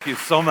Thank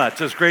you so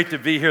much. It's great to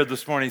be here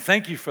this morning.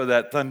 Thank you for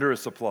that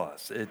thunderous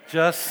applause. It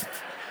just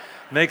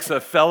makes a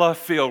fella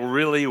feel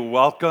really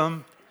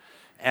welcome.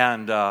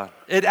 And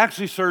it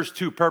actually serves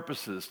two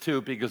purposes,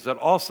 too, because it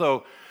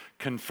also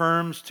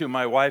confirms to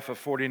my wife of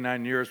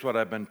 49 years what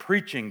I've been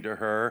preaching to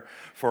her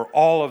for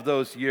all of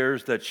those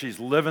years, that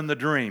she's living the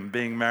dream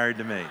being married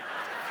to me.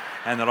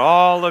 And that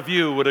all of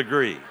you would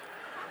agree.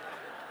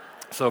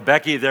 So,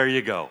 Becky, there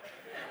you go.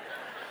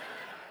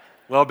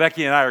 Well,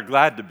 Becky and I are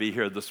glad to be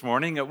here this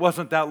morning. It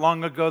wasn't that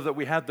long ago that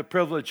we had the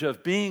privilege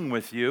of being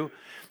with you.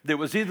 It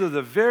was either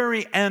the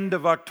very end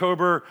of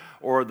October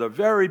or the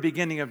very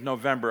beginning of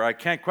November. I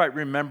can't quite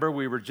remember.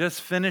 We were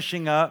just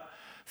finishing up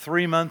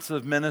 3 months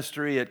of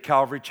ministry at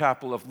Calvary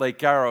Chapel of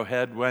Lake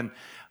Arrowhead when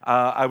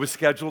I was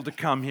scheduled to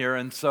come here,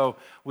 and so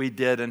we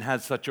did and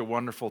had such a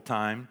wonderful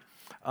time.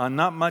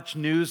 Not much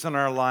news in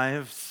our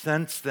lives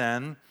since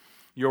then.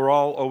 You're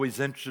all always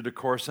interested, of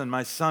course, in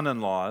my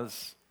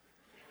son-in-laws.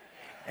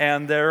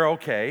 And they're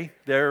okay.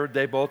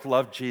 They both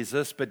love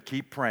Jesus, but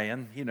keep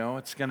praying. You know,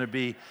 it's going to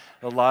be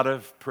a lot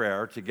of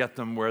prayer to get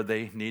them where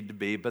they need to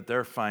be, but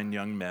they're fine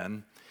young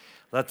men.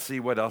 Let's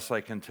see what else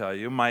I can tell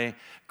you. My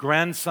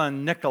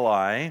grandson,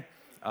 Nikolai,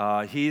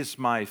 he's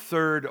my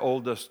third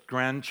oldest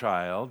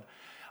grandchild.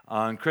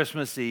 On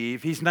Christmas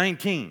Eve, he's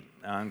 19.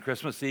 On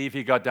Christmas Eve,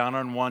 he got down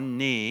on one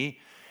knee,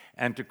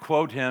 and to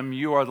quote him,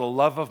 "You are the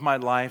love of my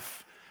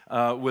life.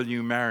 Will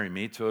you marry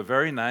me?" to a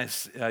very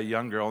nice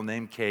young girl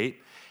named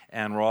Kate.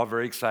 And we're all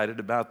very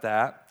excited about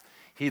that.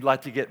 He'd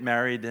like to get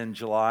married in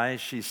July.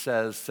 She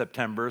says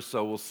September,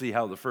 so we'll see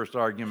how the first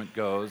argument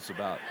goes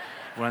about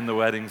when the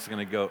wedding's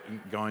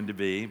going to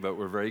be, but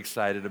we're very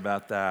excited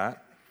about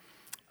that.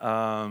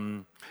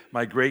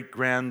 My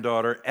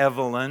great-granddaughter,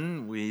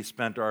 Evelyn, we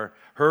spent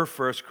her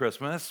first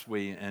Christmas.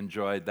 We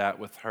enjoyed that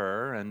with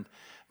her, and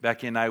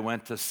Becky and I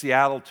went to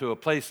Seattle, to a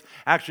place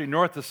actually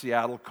north of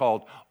Seattle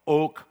called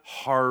Oak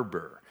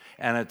Harbor.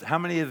 And how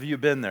many of you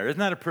have been there? Isn't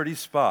that a pretty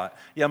spot?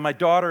 Yeah, my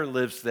daughter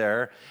lives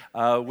there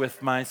with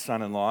my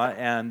son-in-law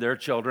and their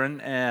children,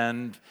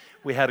 and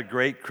we had a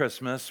great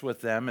Christmas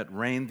with them. It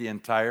rained the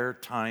entire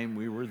time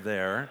we were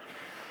there.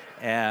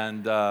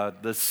 And the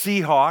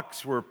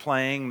Seahawks were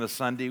playing the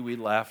Sunday we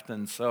left,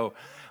 and so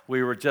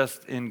we were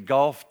just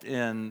engulfed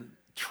in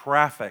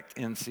traffic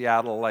in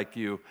Seattle like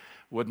you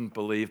wouldn't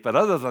believe. But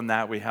other than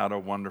that, we had a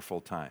wonderful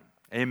time.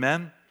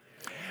 Amen?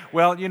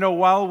 Well, you know,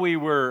 while we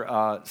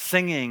were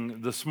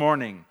singing this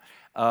morning,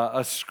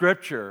 a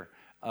scripture,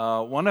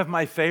 one of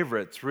my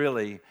favorites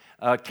really,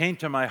 came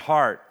to my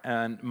heart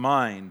and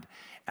mind,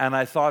 and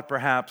I thought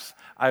perhaps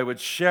I would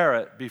share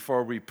it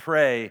before we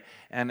pray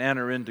and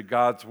enter into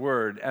God's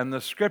Word. And the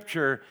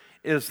scripture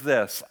is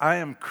this: "I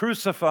am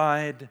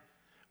crucified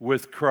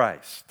with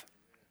Christ.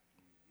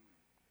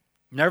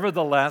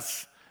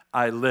 Nevertheless,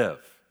 I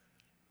live.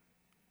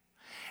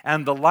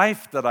 And the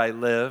life that I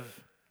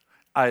live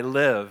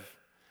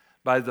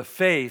by the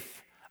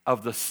faith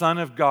of the Son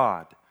of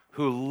God,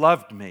 who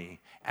loved me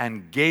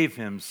and gave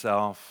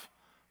himself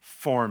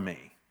for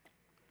me."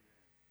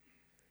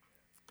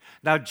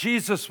 Now,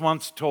 Jesus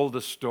once told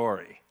a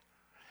story,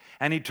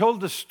 and he told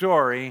the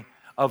story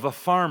of a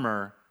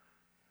farmer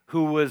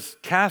who was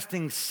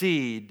casting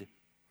seed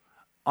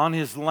on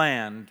his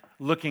land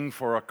looking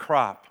for a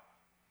crop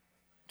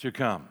to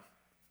come.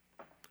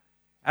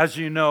 As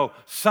you know,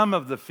 some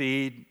of the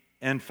seed,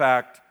 in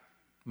fact,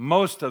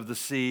 most of the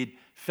seed,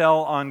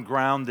 fell on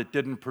ground that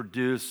didn't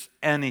produce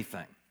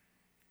anything.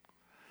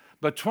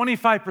 But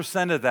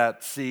 25% of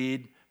that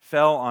seed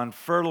fell on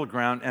fertile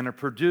ground, and it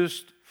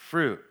produced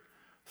fruit,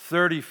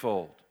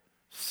 30-fold,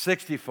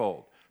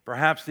 60-fold,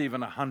 perhaps even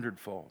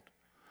 100-fold.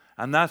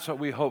 And that's what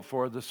we hope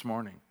for this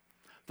morning,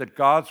 that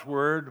God's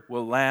Word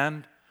will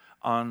land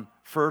on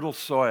fertile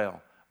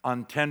soil,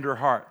 on tender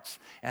hearts,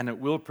 and it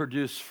will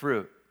produce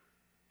fruit.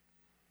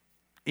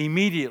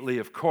 Immediately,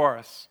 of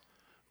course,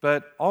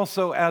 but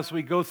also as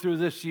we go through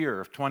this year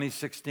of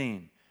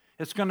 2016.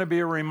 It's going to be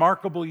a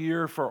remarkable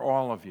year for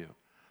all of you,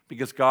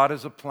 because God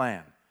has a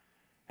plan,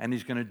 and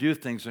He's going to do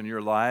things in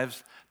your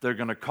lives that are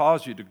going to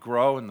cause you to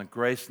grow in the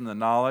grace and the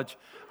knowledge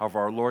of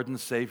our Lord and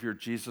Savior,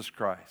 Jesus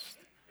Christ.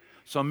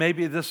 So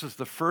maybe this is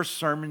the first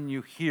sermon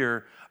you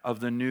hear of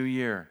the new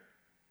year.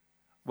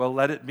 Well,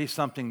 let it be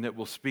something that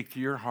will speak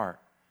to your heart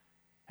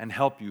and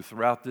help you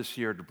throughout this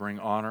year to bring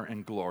honor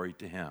and glory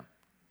to Him.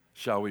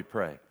 Shall we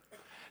pray?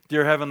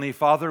 Dear Heavenly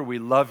Father, we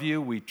love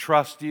you, we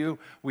trust you,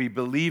 we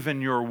believe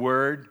in your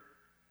word,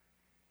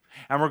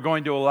 and we're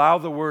going to allow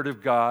the word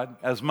of God,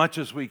 as much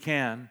as we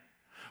can,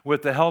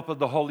 with the help of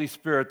the Holy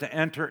Spirit, to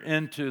enter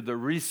into the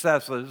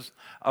recesses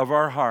of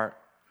our heart,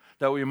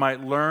 that we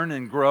might learn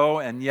and grow,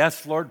 and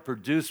yes, Lord,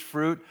 produce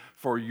fruit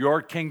for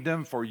your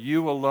kingdom, for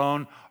you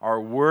alone are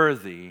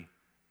worthy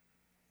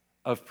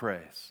of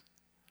praise.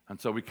 And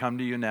so we come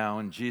to you now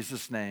in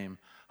Jesus' name,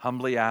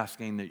 humbly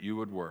asking that you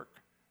would work.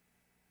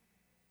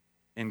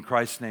 In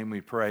Christ's name we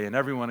pray. And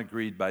everyone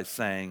agreed by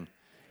saying,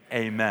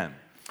 Amen.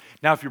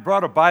 Now, if you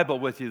brought a Bible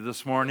with you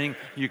this morning,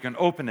 you can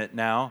open it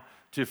now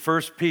to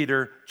 1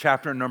 Peter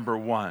chapter number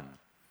 1.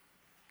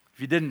 If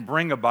you didn't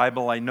bring a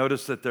Bible, I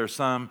noticed that there's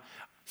some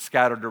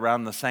scattered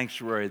around the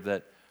sanctuary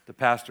that the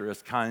pastor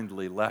has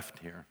kindly left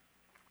here.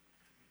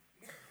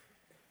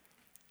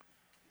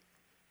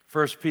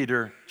 1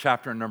 Peter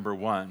chapter number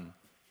 1.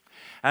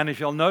 And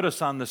if you'll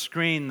notice on the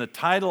screen, the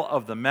title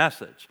of the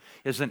message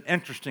is an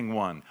interesting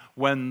one.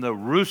 When the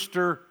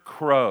rooster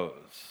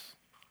crows.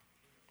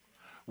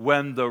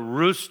 When the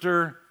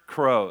rooster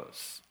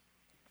crows.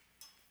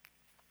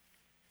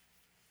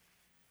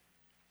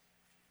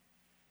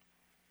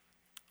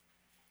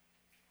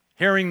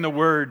 Hearing the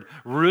word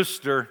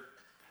rooster,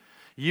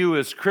 you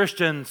as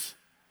Christians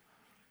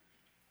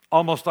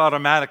almost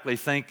automatically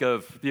think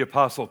of the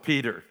Apostle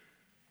Peter.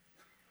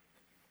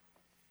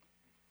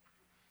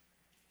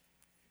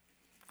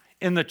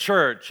 In the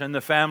church and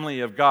the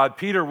family of God,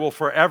 Peter will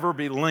forever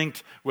be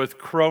linked with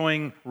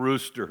crowing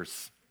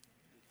roosters,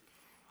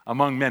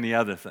 among many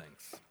other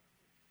things.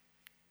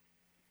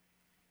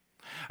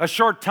 A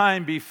short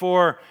time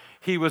before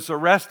he was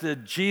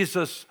arrested,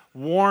 Jesus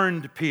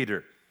warned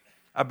Peter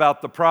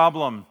about the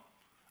problem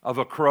of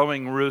a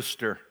crowing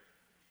rooster.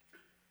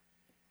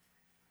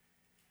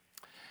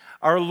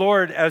 Our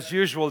Lord, as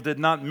usual, did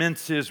not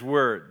mince his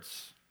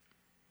words.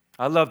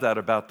 I love that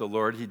about the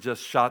Lord. He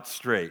just shot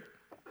straight.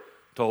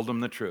 Told him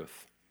the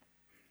truth.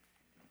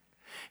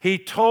 He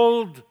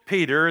told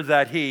Peter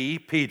that he,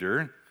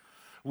 Peter,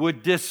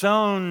 would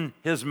disown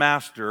his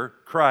master,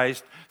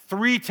 Christ,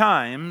 3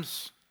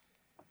 times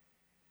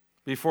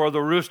before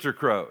the rooster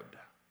crowed.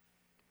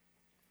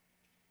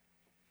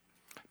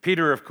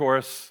 Peter, of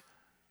course,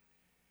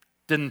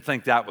 didn't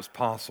think that was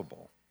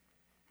possible.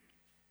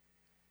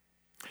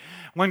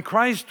 When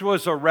Christ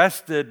was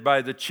arrested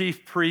by the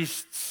chief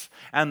priests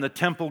and the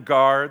temple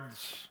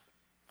guards,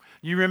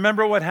 you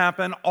remember what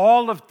happened?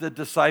 All of the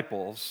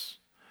disciples,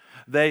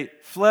 they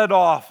fled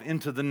off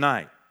into the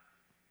night.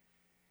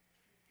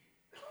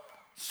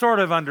 Sort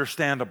of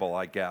understandable,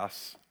 I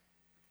guess.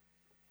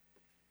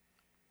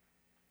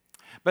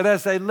 But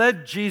as they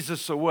led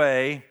Jesus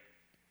away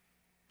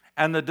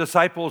and the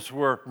disciples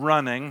were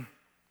running,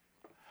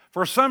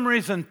 for some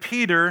reason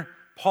Peter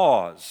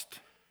paused.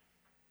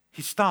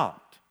 He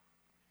stopped.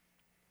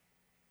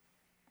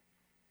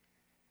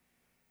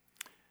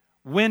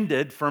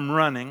 Winded from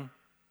running,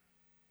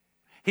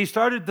 he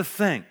started to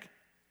think,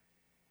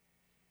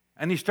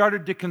 and he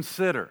started to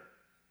consider.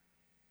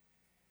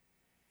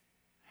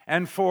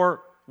 And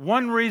for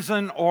one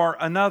reason or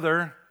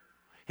another,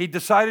 he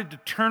decided to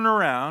turn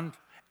around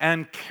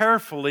and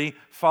carefully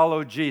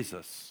follow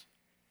Jesus.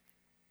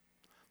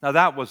 Now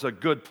that was a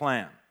good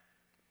plan.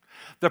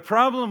 The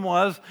problem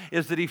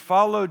is that he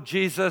followed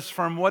Jesus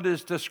from what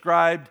is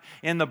described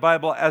in the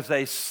Bible as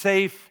a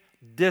safe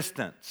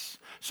distance.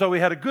 So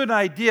he had a good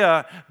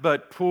idea,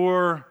 but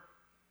poor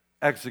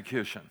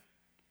execution.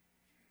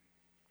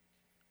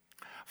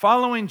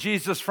 Following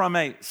Jesus from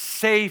a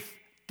safe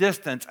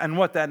distance, and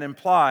what that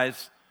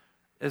implies,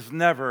 is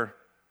never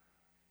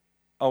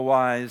a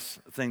wise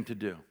thing to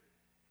do.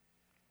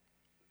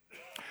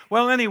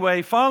 Well,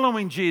 anyway,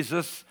 following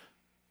Jesus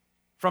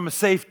from a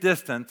safe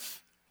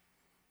distance,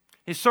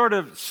 he sort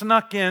of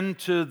snuck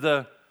into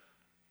the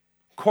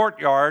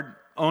courtyard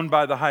owned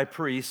by the high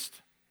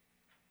priest.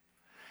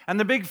 And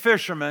the big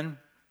fisherman,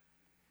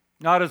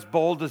 not as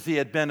bold as he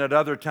had been at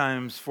other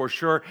times for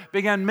sure,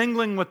 began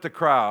mingling with the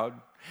crowd.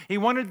 He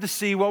wanted to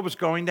see what was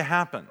going to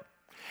happen.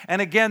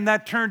 And again,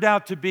 that turned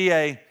out to be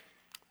a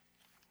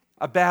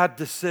bad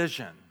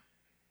decision.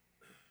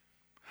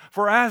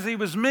 For as he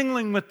was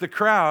mingling with the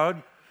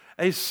crowd,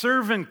 a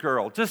servant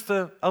girl, just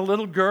a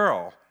little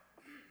girl,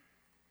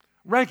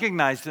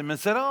 recognized him and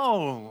said,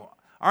 "Oh,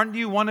 aren't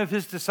you one of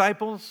his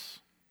disciples?"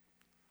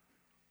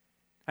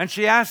 And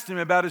she asked him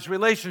about his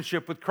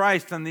relationship with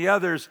Christ and the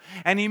others.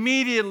 And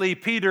immediately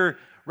Peter,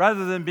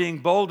 rather than being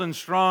bold and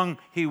strong,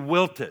 he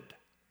wilted.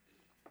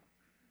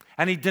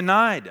 And he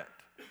denied it.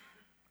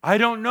 "I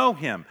don't know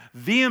him,"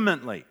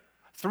 vehemently,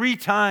 3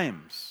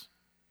 times.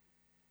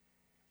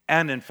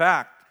 And in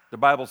fact, the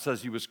Bible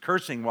says he was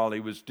cursing while he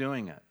was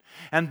doing it.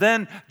 And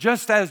then,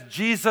 just as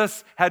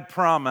Jesus had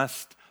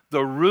promised,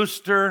 the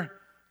rooster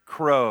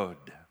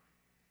crowed.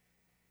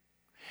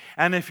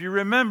 And if you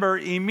remember,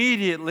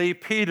 immediately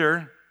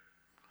Peter,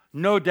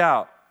 no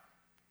doubt,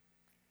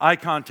 eye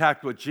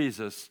contact with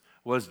Jesus,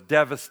 was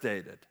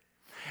devastated.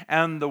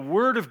 And the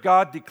Word of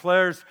God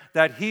declares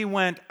that he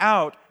went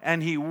out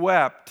and he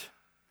wept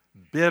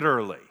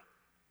bitterly.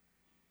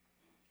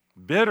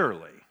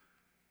 Bitterly.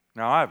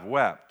 Now, I've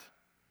wept,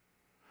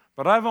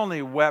 but I've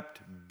only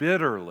wept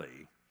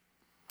bitterly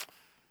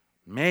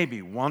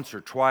maybe once or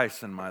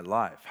twice in my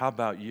life. How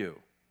about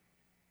you?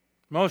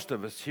 Most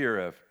of us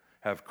here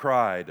have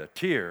cried a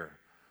tear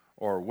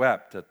or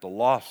wept at the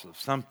loss of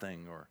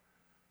something or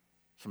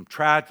some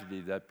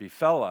tragedy that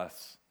befell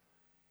us.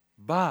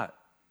 But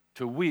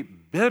to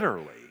weep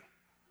bitterly,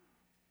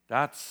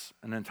 that's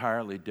an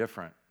entirely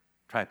different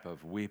type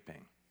of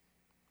weeping.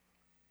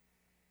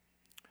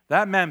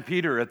 That man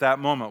Peter at that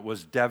moment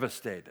was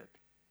devastated.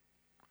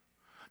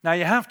 Now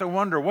you have to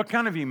wonder what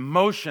kind of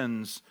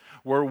emotions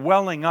were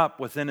welling up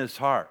within his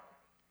heart.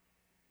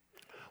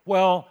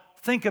 Well,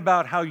 think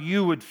about how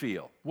you would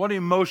feel. What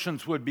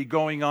emotions would be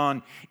going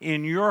on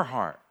in your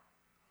heart?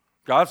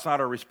 God's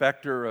not a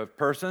respecter of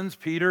persons.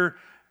 Peter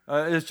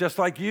is just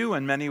like you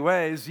in many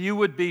ways. You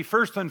would be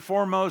first and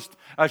foremost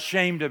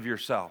ashamed of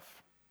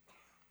yourself.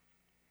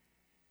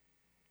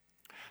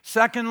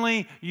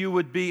 Secondly, you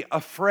would be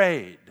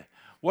afraid.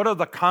 What are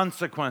the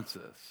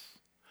consequences?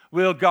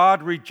 Will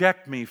God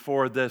reject me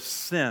for this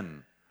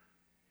sin?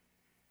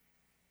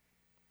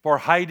 For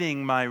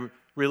hiding my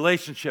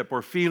relationship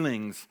or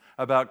feelings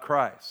about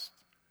Christ?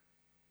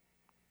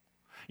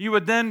 You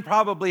would then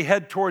probably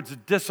head towards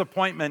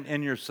disappointment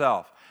in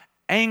yourself,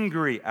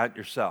 angry at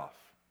yourself.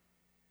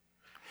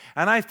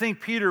 And I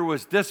think Peter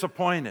was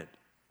disappointed,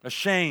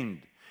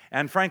 ashamed,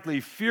 and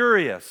frankly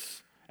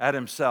furious at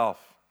himself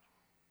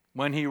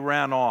when he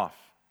ran off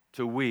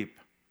to weep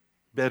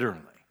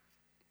bitterly.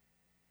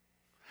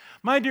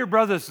 My dear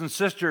brothers and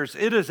sisters,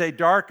 it is a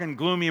dark and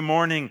gloomy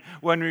morning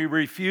when we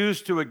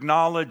refuse to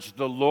acknowledge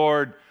the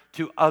Lord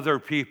to other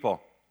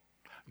people,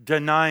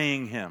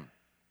 denying Him.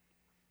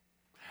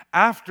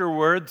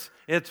 Afterwards,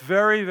 it's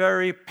very,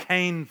 very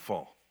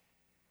painful.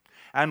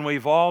 And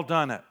we've all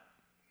done it.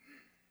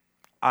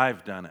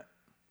 I've done it.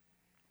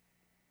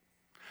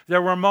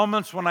 There were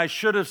moments when I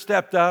should have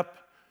stepped up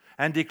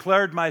and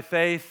declared my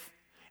faith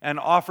and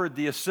offered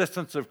the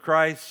assistance of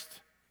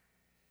Christ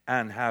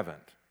and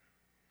haven't.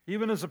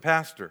 Even as a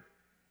pastor,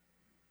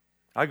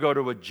 I go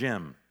to a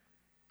gym.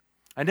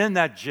 And in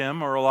that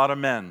gym are a lot of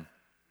men.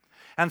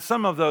 And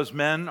some of those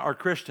men are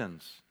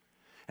Christians.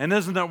 And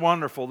isn't it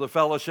wonderful, the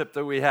fellowship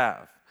that we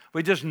have?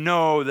 We just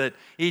know that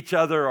each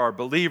other are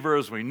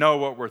believers. We know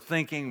what we're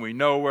thinking. We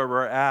know where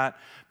we're at.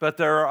 But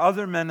there are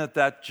other men at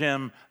that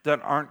gym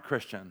that aren't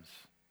Christians.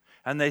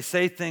 And they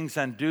say things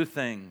and do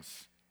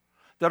things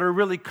that are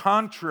really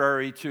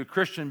contrary to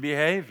Christian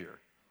behavior.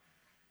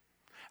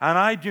 And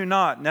I do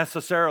not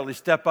necessarily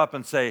step up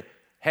and say,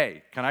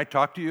 hey, can I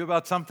talk to you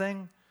about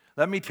something?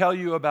 Let me tell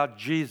you about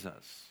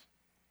Jesus.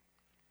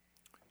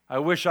 I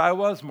wish I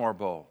was more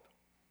bold,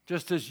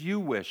 just as you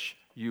wish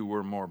you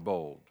were more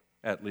bold,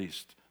 at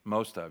least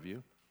most of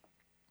you.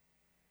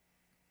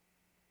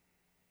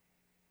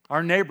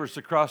 Our neighbors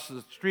across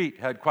the street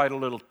had quite a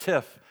little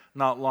tiff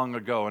not long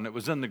ago, and it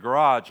was in the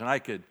garage, and I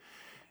could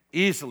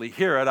easily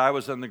hear it. I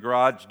was in the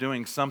garage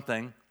doing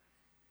something.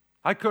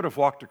 I could have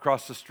walked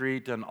across the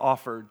street and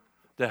offered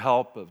the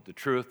help of the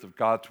truth of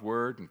God's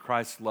word and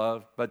Christ's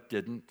love, but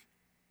didn't.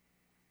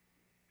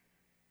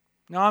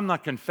 Now, I'm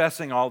not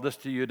confessing all this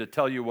to you to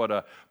tell you what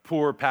a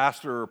poor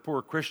pastor or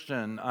poor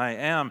Christian I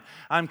am.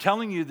 I'm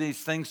telling you these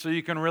things so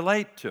you can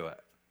relate to it,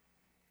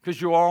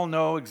 because you all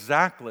know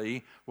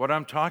exactly what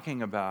I'm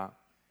talking about.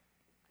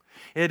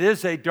 It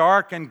is a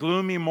dark and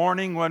gloomy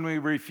morning when we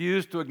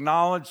refuse to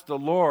acknowledge the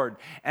Lord,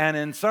 and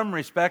in some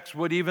respects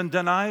would even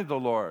deny the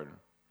Lord.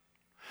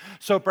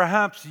 So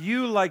perhaps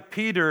you, like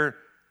Peter,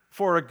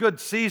 for a good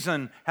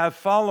season, have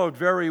followed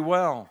very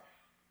well.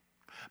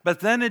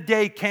 But then a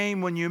day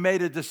came when you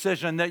made a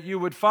decision that you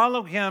would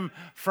follow Him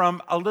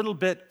from a little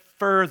bit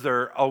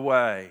further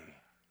away.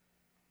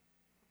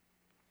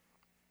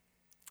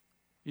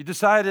 You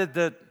decided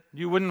that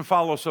you wouldn't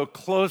follow so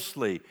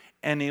closely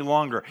any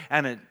longer,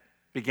 and it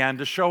began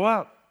to show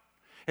up.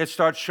 It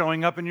starts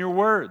showing up in your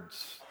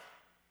words,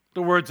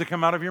 the words that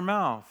come out of your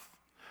mouth,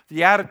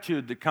 the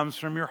attitude that comes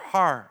from your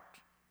heart,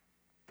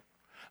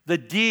 the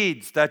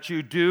deeds that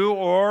you do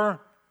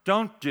or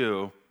don't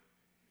do,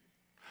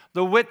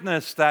 the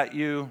witness that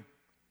you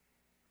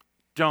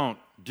don't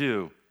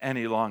do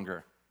any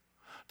longer.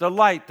 The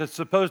light that's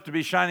supposed to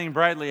be shining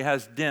brightly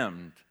has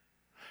dimmed,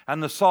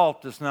 and the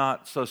salt is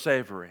not so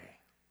savory.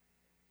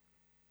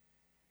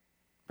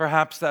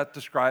 Perhaps that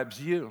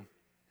describes you.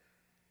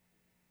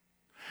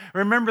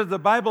 Remember, the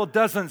Bible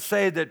doesn't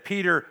say that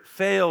Peter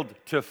failed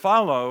to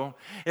follow.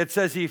 It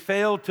says he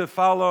failed to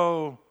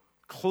follow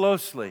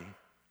closely.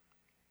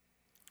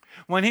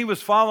 When he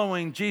was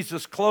following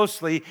Jesus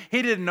closely,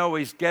 he didn't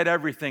always get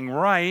everything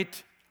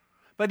right,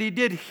 but he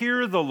did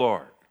hear the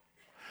Lord.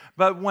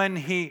 But when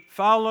he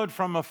followed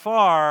from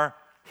afar,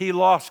 he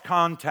lost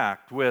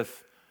contact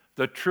with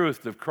the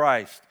truth of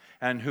Christ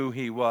and who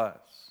He was.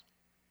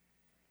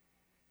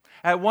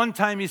 At one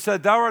time he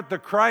said, "Thou art the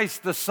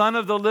Christ, the Son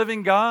of the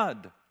living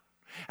God."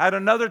 At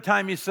another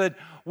time he said,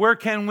 "Where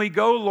can we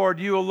go, Lord?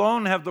 You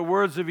alone have the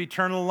words of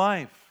eternal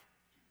life."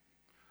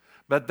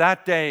 But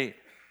that day,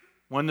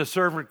 when the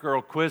servant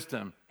girl quizzed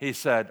him, he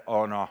said,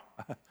 "Oh no,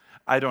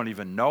 I don't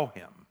even know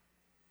him."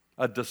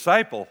 A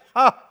disciple?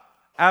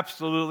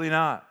 Absolutely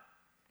not.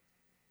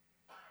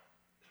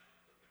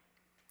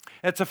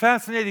 It's a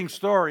fascinating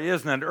story,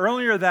 isn't it?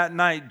 Earlier that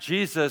night,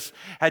 Jesus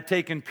had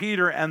taken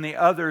Peter and the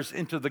others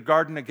into the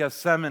Garden of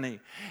Gethsemane,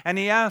 and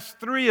he asked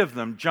three of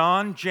them,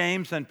 John,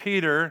 James, and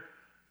Peter,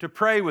 to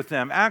pray with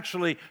them,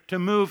 actually to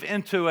move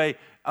into a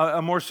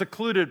more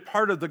secluded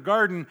part of the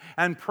garden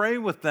and pray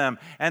with them.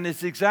 And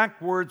his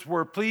exact words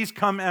were, "Please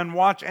come and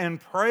watch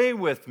and pray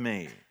with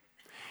me."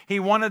 He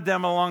wanted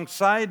them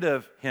alongside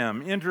of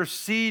him,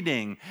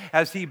 interceding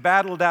as he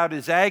battled out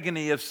his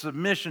agony of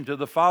submission to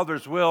the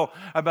Father's will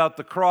about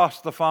the cross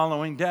the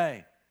following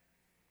day.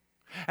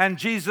 And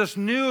Jesus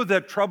knew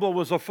that trouble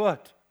was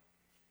afoot.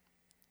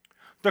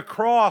 The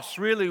cross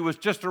really was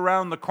just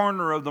around the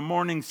corner of the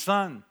morning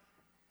sun.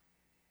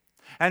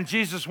 And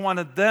Jesus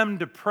wanted them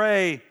to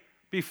pray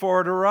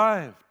before it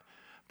arrived.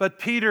 But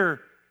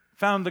Peter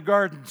found the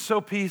garden so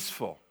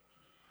peaceful,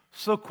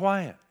 so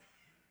quiet.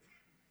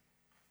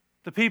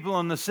 The people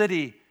in the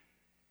city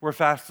were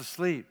fast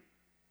asleep.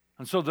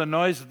 And so the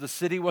noise of the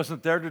city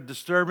wasn't there to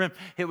disturb him.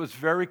 It was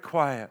very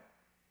quiet.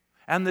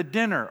 And the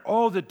dinner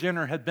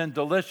had been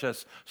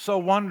delicious, so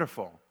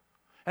wonderful.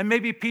 And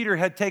maybe Peter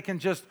had taken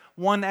just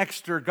one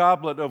extra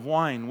goblet of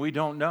wine. We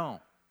don't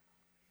know.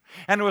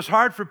 And it was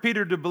hard for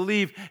Peter to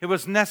believe it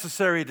was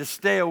necessary to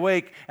stay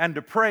awake and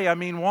to pray. I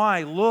mean,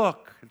 why?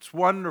 Look, it's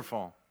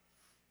wonderful.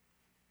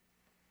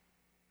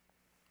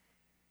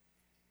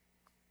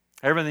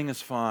 Everything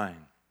is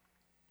fine.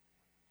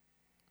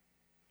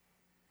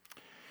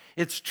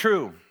 It's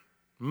true.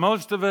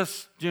 Most of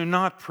us do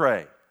not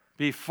pray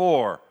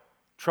before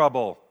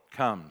trouble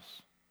comes.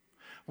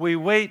 We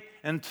wait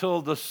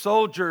until the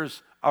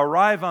soldiers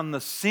arrive on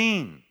the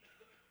scene.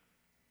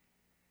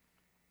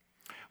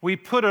 We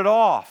put it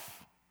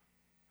off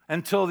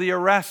until the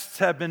arrests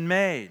have been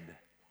made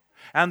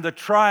and the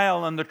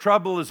trial and the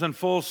trouble is in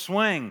full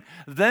swing.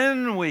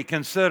 Then we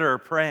consider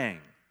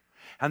praying.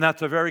 And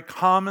that's a very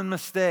common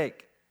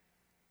mistake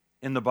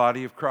in the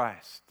body of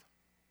Christ.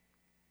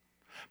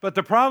 But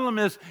the problem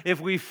is, if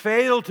we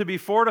fail to be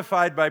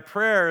fortified by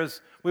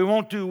prayers, we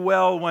won't do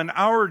well when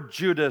our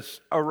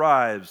Judas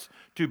arrives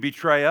to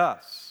betray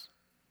us.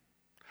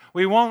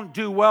 We won't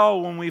do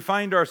well when we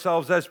find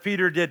ourselves, as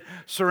Peter did,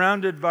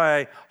 surrounded by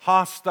a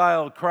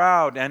hostile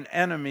crowd and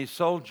enemy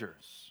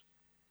soldiers.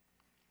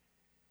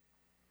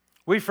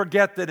 We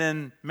forget that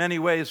in many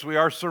ways we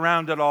are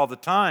surrounded all the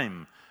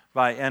time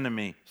by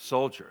enemy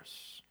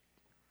soldiers.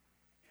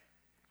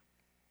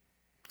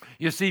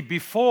 You see,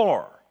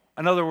 before,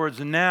 in other words,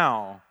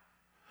 now,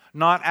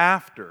 not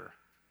after,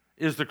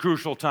 is the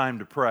crucial time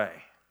to pray.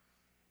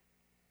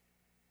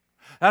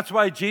 That's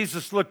why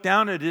Jesus looked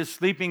down at his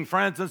sleeping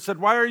friends and said,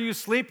 "Why are you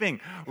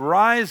sleeping?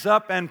 Rise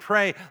up and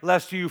pray,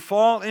 lest you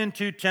fall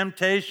into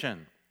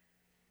temptation."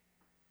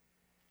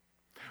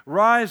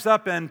 Rise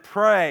up and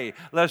pray,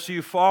 lest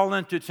you fall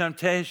into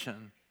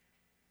temptation.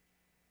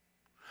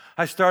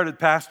 I started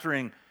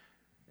pastoring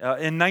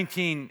in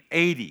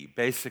 1980,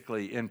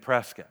 basically, in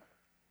Prescott.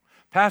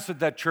 Pastored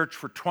that church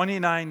for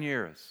 29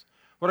 years.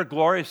 What a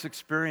glorious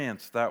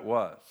experience that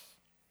was.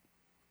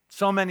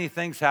 So many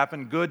things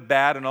happened, good,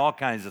 bad, and all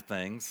kinds of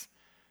things,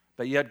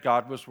 but yet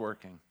God was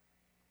working.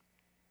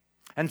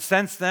 And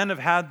since then, I've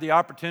had the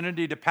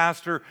opportunity to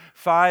pastor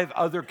 5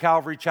 other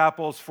Calvary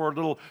chapels for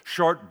little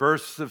short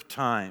bursts of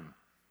time,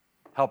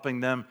 helping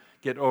them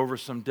get over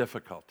some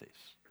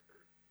difficulties.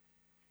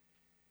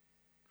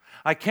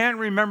 I can't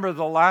remember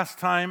the last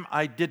time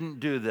I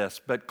didn't do this,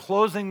 but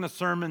closing the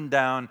sermon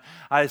down,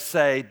 I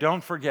say,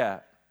 don't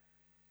forget,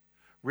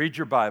 read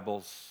your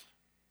Bibles,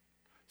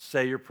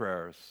 say your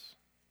prayers,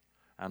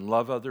 and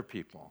love other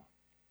people,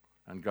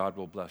 and God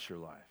will bless your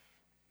life.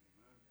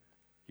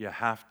 You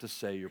have to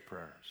say your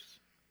prayers.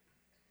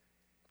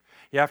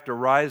 You have to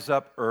rise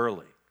up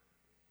early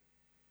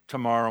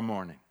tomorrow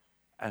morning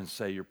and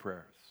say your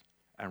prayers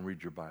and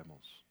read your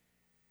Bibles.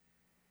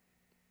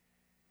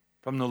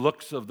 From the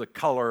looks of the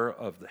color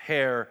of the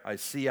hair I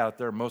see out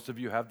there, most of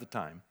you have the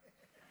time.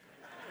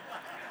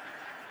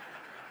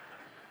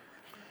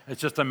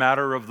 It's just a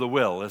matter of the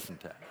will,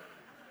 isn't it?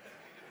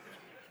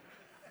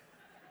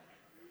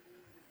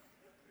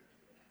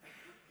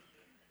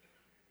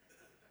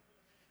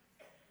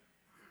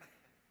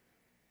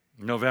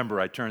 In November,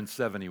 I turned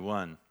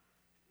 71.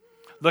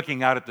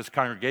 Looking out at this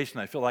congregation,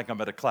 I feel like I'm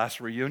at a class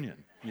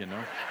reunion, you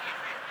know.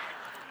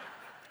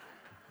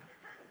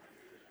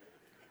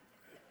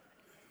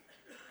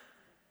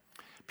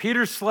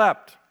 Peter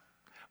slept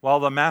while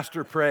the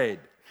master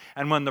prayed.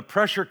 And when the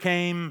pressure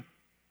came,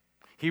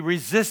 he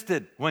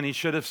resisted when he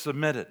should have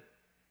submitted.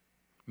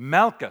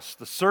 Malchus,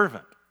 the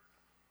servant,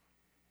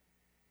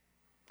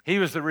 he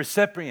was the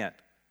recipient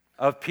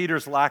of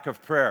Peter's lack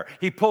of prayer.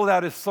 He pulled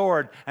out his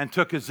sword and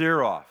took his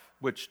ear off,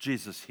 which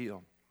Jesus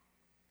healed.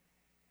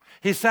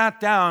 He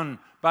sat down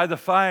by the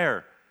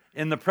fire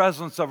in the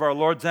presence of our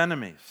Lord's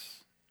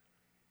enemies.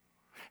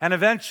 And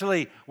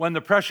eventually, when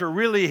the pressure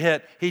really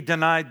hit, he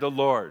denied the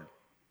Lord.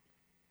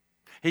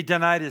 He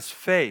denied his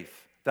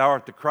faith. Thou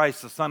art the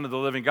Christ, the Son of the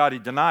living God. He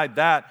denied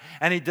that,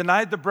 and he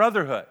denied the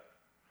brotherhood.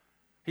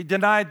 He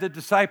denied the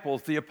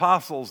disciples, the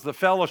apostles, the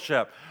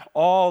fellowship,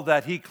 all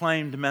that he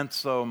claimed meant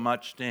so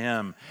much to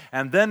him.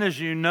 And then, as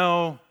you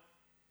know,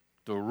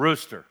 the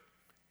rooster,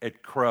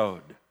 it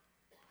crowed.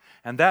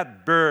 And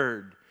that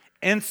bird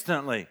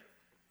instantly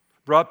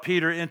brought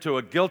Peter into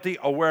a guilty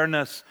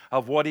awareness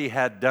of what he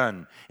had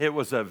done. It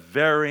was a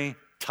very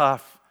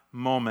tough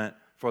moment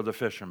for the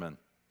fisherman.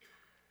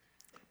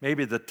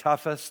 Maybe the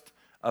toughest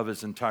of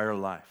his entire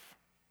life.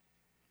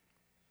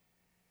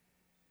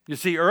 You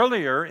see,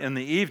 earlier in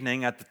the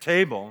evening at the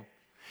table,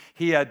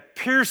 he had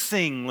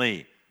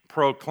piercingly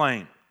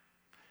proclaimed,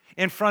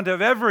 in front of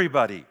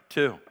everybody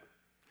too.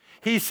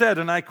 He said,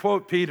 and I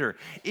quote Peter,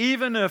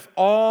 "Even if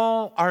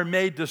all are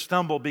made to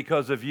stumble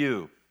because of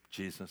you,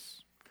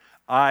 Jesus,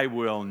 I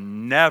will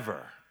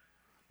never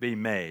be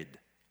made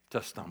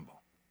to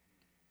stumble."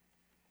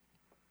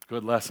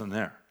 Good lesson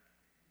there.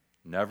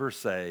 Never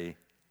say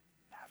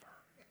never.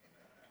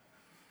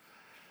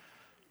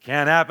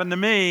 Can't happen to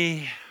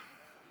me.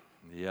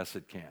 Yes,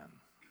 it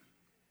can.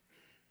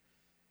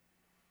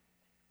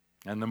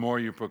 And the more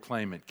you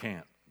proclaim it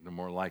can't, the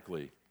more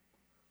likely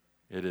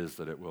it is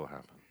that it will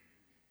happen.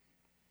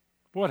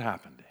 What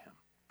happened to him?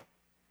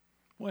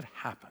 What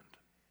happened?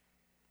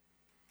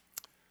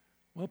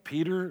 Well,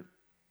 Peter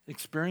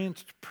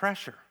experienced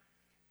pressure,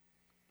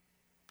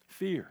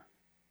 fear.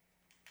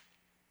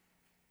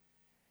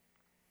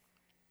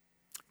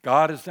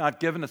 God has not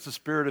given us a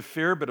spirit of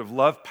fear, but of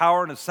love,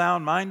 power, and a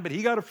sound mind, but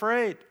he got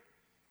afraid.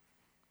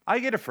 I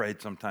get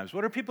afraid sometimes.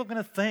 What are people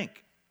going to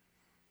think?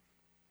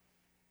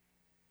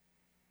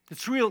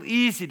 It's real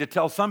easy to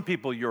tell some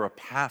people you're a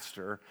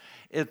pastor.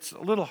 It's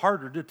a little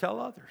harder to tell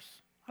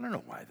others. I don't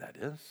know why that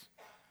is.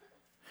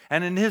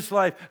 And in his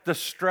life, the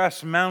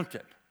stress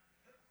mounted.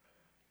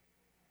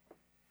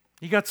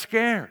 He got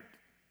scared.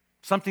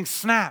 Something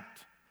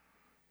snapped.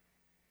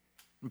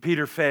 And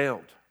Peter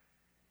failed.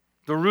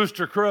 The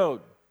rooster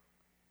crowed.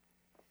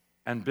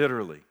 And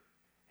bitterly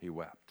he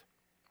wept.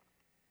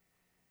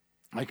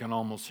 I can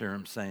almost hear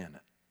him saying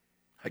it.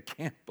 I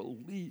can't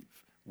believe,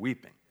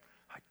 weeping.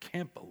 I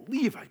can't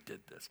believe I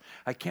did this.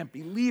 I can't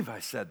believe I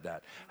said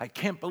that. I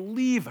can't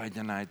believe I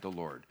denied the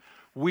Lord.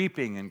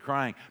 Weeping and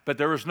crying. But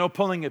there was no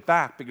pulling it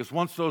back, because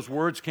once those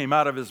words came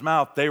out of his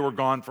mouth, they were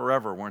gone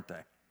forever, weren't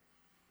they?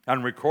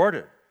 And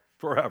recorded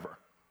forever.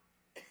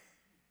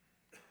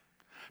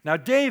 Now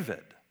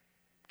David,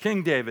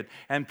 King David,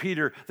 and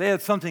Peter, they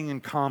had something in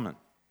common.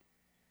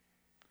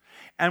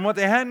 And what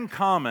they had in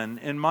common,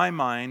 in my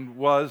mind,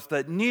 was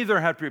that neither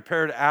had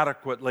prepared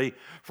adequately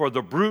for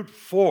the brute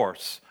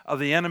force of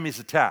the enemy's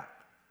attack,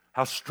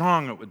 how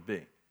strong it would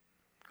be.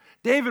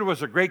 David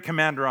was a great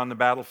commander on the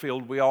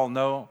battlefield. We all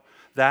know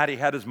that. He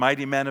had his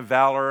mighty men of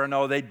valor,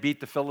 and they'd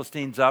beat the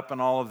Philistines up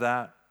and all of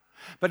that.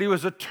 But he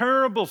was a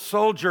terrible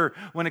soldier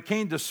when it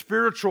came to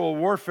spiritual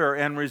warfare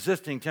and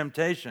resisting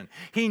temptation.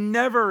 He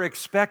never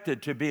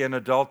expected to be an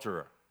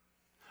adulterer,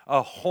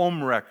 a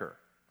homewrecker,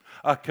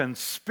 a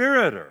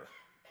conspirator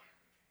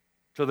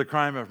to the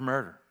crime of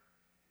murder.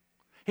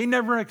 He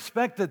never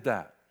expected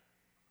that.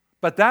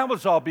 But that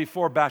was all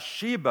before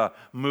Bathsheba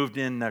moved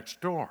in next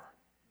door.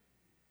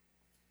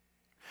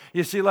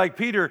 You see, like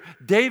Peter,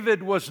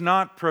 David was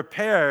not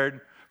prepared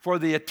for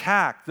the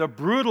attack, the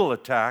brutal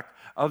attack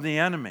of the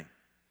enemy.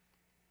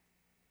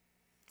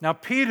 Now,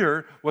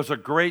 Peter was a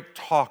great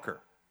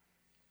talker.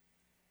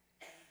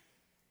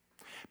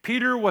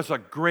 Peter was a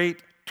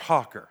great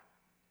talker.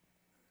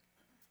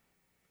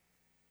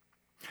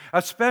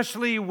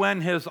 Especially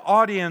when his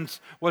audience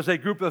was a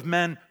group of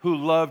men who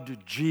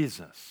loved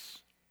Jesus.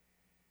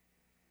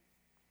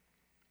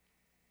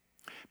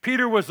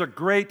 Peter was a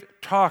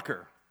great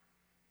talker,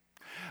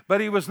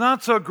 but he was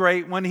not so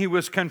great when he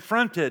was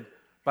confronted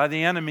by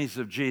the enemies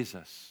of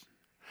Jesus.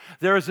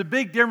 There is a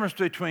big difference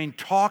between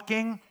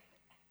talking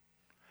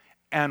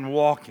and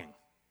walking.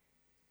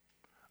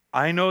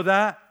 I know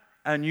that,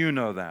 and you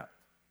know that.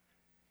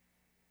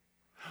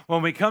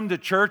 When we come to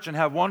church and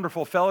have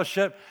wonderful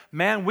fellowship,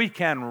 man, we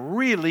can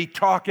really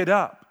talk it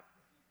up.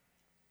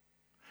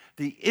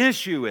 The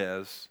issue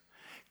is,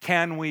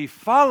 can we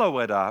follow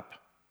it up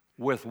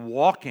with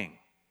walking?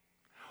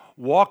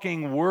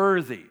 Walking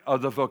worthy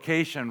of the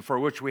vocation for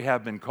which we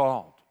have been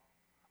called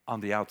on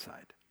the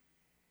outside.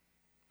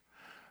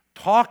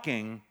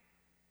 Talking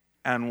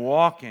and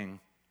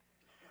walking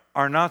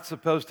are not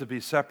supposed to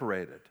be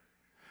separated.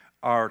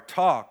 Our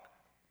talk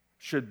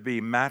should be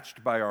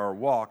matched by our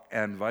walk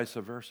and vice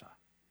versa.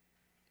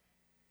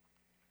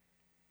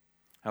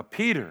 Now,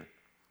 Peter,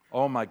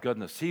 oh my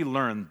goodness, he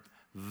learned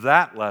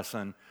that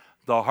lesson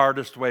the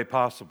hardest way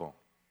possible.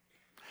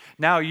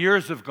 Now,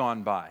 years have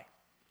gone by.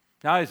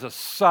 Now he's a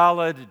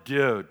solid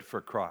dude for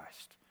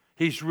Christ.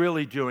 He's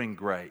really doing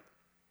great.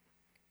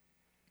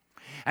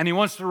 And he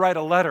wants to write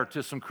a letter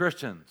to some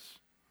Christians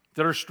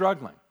that are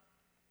struggling.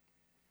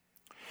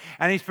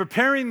 And he's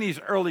preparing these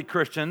early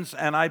Christians,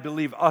 and I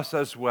believe us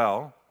as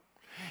well.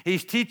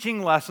 He's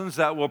teaching lessons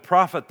that will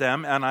profit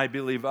them, and I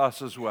believe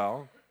us as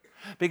well,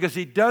 because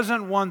he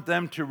doesn't want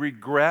them to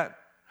regret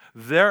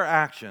their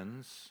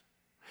actions.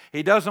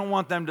 He doesn't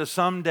want them to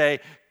someday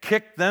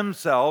kick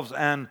themselves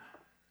and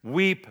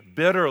weep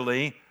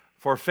bitterly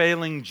for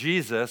failing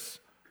Jesus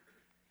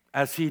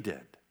as he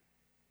did.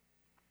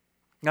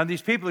 Now,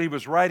 these people he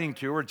was writing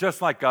to were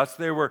just like us.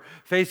 They were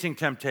facing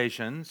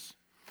temptations.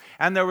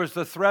 And there was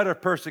the threat of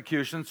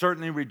persecution,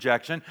 certainly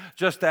rejection,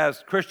 just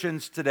as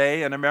Christians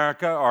today in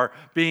America are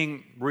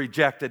being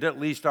rejected, at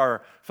least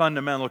our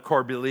fundamental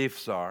core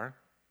beliefs are.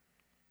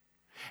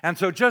 And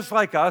so just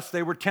like us,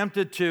 they were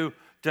tempted to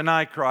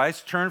deny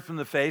Christ, turn from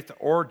the faith,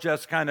 or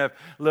just kind of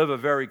live a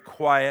very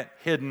quiet,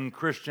 hidden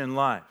Christian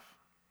life.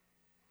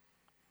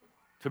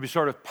 To be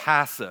sort of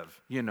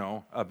passive,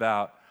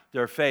 about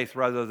their faith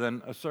rather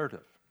than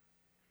assertive.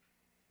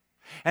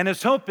 And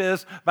his hope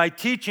is by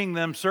teaching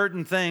them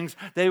certain things,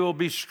 they will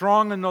be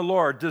strong in the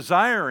Lord,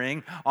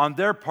 desiring on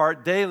their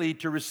part daily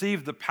to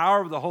receive the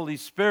power of the Holy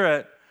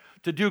Spirit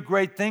to do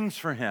great things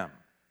for him.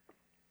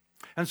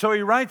 And so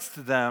he writes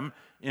to them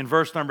in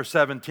verse number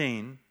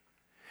 17,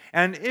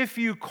 "And if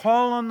you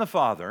call on the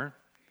Father,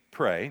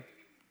 pray,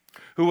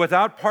 who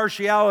without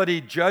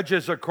partiality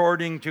judges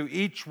according to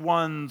each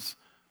one's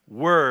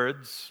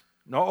words."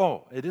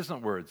 No, it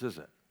isn't words, is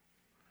it?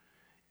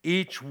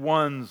 Each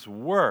one's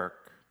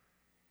work.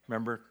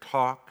 Remember,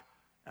 talk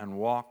and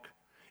walk.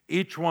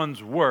 Each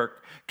one's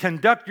work.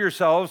 Conduct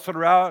yourselves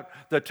throughout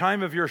the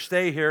time of your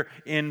stay here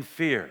in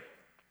fear.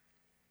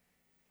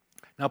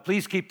 Now,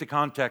 please keep the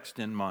context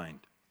in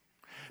mind.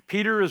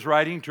 Peter is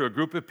writing to a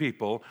group of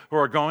people who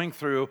are going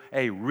through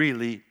a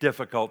really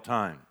difficult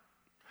time.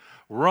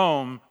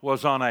 Rome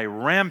was on a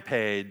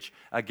rampage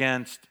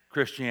against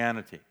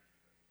Christianity.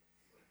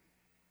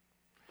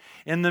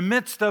 In the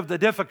midst of the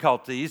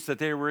difficulties that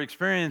they were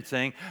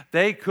experiencing,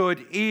 they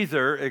could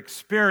either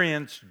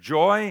experience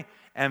joy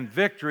and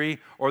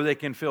victory, or they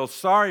can feel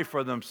sorry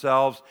for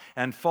themselves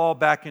and fall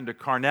back into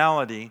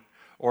carnality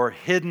or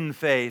hidden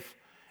faith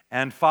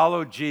and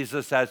follow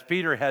Jesus as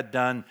Peter had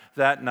done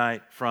that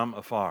night from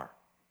afar.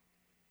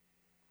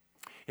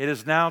 It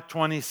is now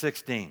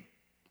 2016.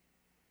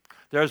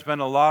 There's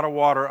been a lot of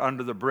water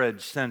under the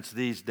bridge since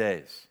these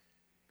days.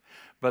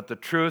 But the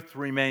truth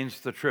remains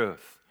the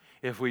truth.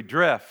 If we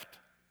drift,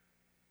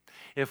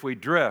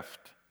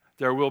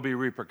 there will be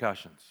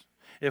repercussions.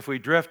 If we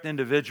drift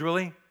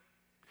individually,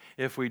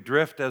 if we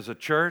drift as a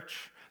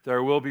church,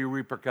 there will be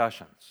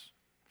repercussions.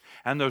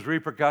 And those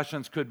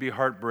repercussions could be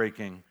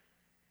heartbreaking.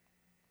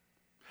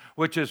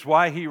 Which is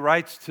why he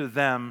writes to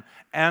them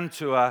and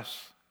to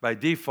us by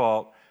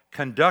default,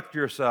 conduct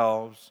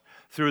yourselves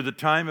through the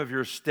time of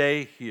your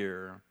stay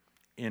here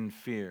in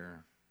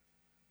fear.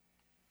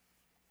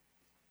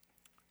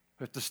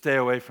 We have to stay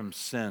away from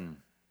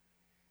sin.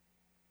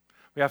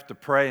 We have to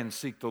pray and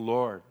seek the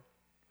Lord,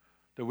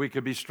 that we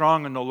could be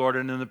strong in the Lord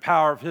and in the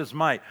power of his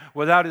might.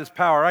 Without his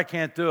power, I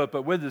can't do it,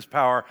 but with his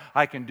power,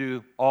 I can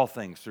do all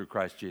things through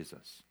Christ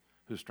Jesus,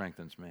 who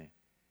strengthens me.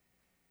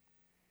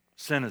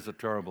 Sin is a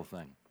terrible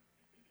thing.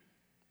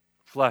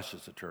 Flesh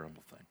is a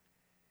terrible thing.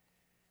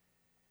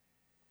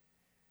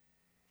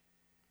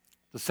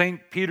 The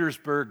St.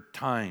 Petersburg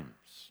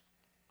Times,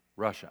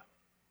 Russia,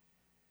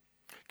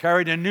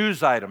 carried a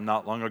news item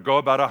not long ago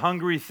about a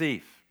hungry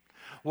thief.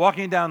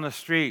 Walking down the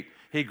street,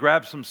 he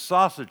grabbed some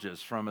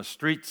sausages from a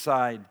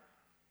street-side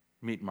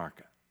meat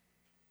market.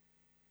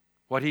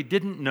 What he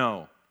didn't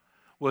know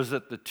was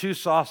that the 2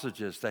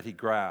 sausages that he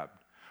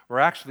grabbed were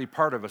actually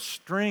part of a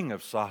string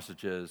of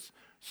sausages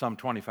some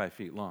 25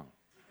 feet long.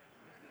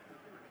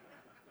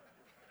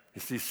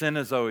 You see, sin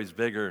is always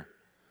bigger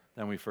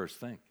than we first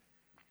think.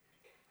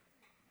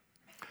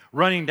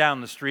 Running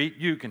down the street,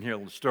 you can hear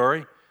the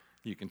story.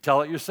 You can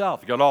tell it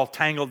yourself. He got all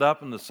tangled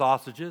up in the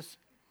sausages.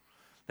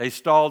 They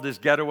stalled his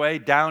getaway.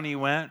 Down he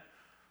went.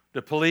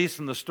 The police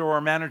and the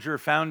store manager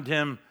found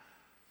him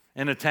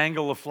in a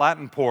tangle of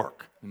flattened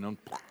pork.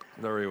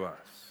 There he was.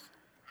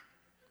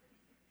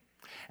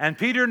 And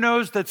Peter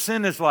knows that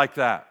sin is like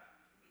that.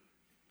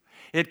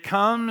 It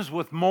comes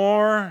with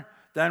more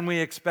than we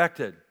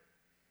expected.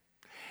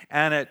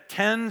 And it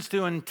tends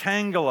to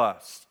entangle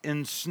us,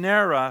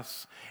 ensnare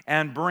us,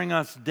 and bring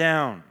us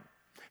down.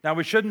 Now,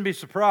 we shouldn't be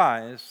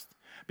surprised,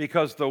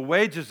 because the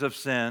wages of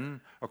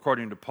sin,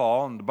 according to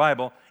Paul in the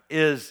Bible,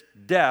 is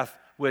death,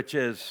 which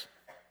is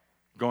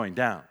going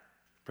down.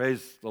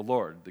 Praise the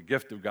Lord. The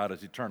gift of God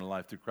is eternal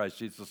life through Christ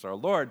Jesus our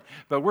Lord.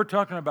 But we're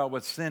talking about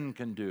what sin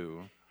can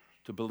do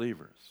to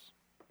believers,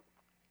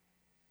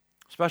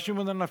 especially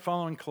when they're not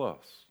following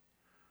close.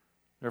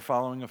 They're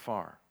following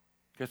afar.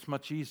 It gets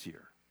much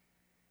easier.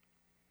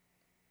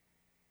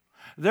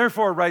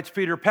 Therefore, writes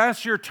Peter,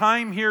 pass your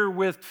time here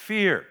with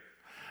fear.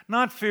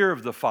 Not fear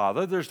of the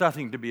Father. There's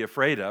nothing to be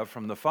afraid of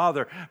from the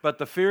Father, but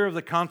the fear of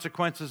the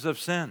consequences of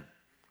sin.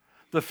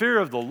 The fear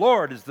of the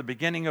Lord is the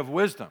beginning of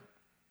wisdom,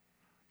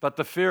 but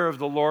the fear of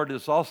the Lord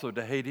is also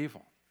to hate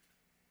evil.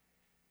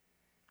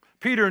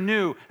 Peter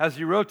knew, as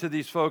he wrote to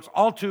these folks,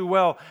 all too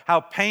well how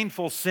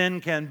painful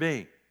sin can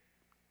be.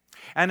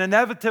 And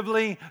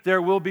inevitably,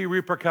 there will be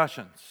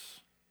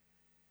repercussions.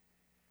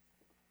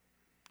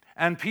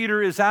 And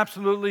Peter is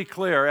absolutely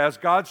clear, as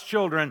God's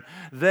children,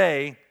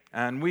 they,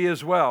 and we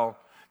as well,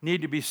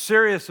 need to be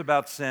serious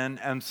about sin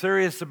and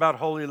serious about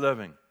holy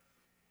living.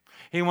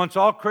 He wants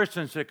all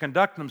Christians to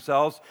conduct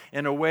themselves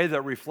in a way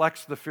that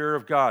reflects the fear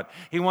of God.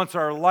 He wants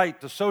our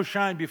light to so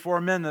shine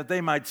before men that they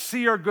might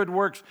see our good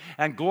works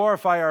and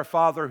glorify our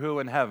Father who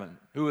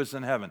is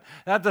in heaven.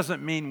 That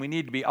doesn't mean we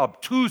need to be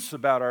obtuse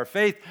about our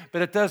faith,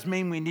 but it does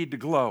mean we need to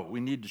glow.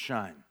 We need to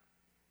shine.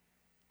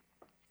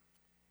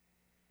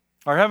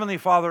 Our Heavenly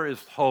Father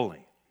is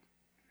holy.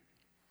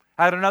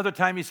 At another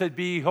time he said,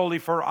 be ye holy,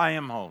 for I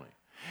am holy.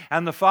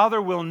 And the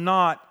Father will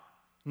not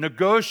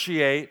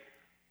negotiate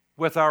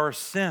with our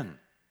sin.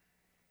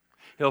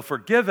 He'll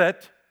forgive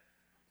it,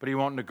 but he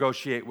won't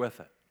negotiate with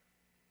it.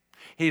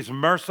 He's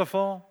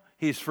merciful,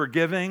 he's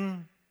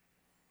forgiving,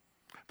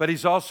 but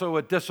he's also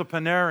a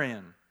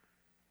disciplinarian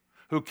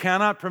who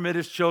cannot permit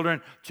his children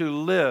to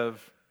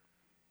live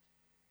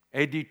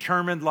a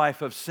determined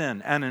life of sin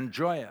and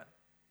enjoy it.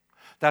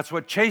 That's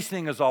what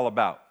chastening is all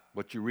about,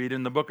 what you read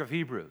in the book of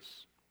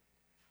Hebrews.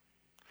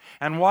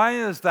 And why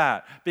is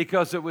that?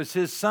 Because it was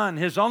his Son,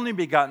 his only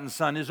begotten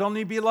Son, his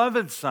only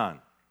beloved Son,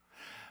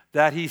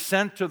 that he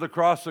sent to the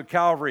cross of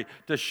Calvary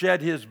to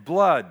shed his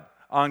blood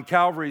on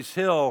Calvary's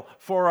hill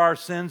for our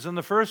sins in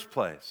the first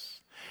place.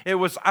 It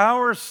was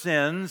our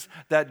sins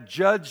that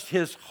judged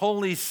his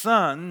holy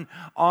Son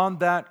on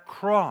that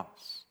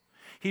cross.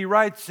 He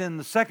writes in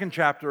the second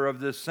chapter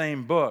of this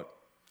same book,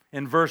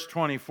 in verse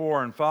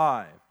 24 and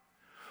 5,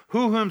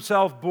 who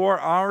himself bore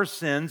our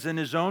sins in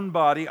his own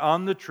body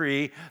on the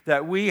tree,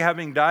 that we,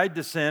 having died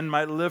to sin,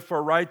 might live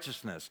for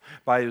righteousness.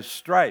 By his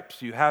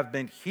stripes you have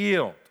been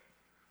healed.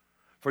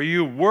 For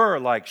you were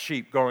like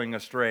sheep going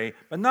astray,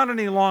 but not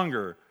any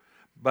longer,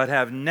 but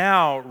have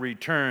now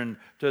returned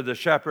to the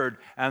shepherd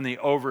and the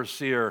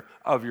overseer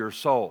of your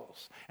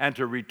souls. And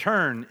to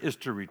return is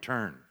to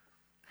return.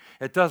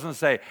 It doesn't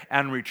say,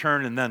 and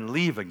return and then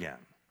leave again.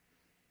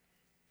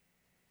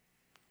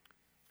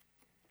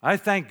 I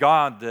thank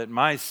God that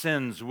my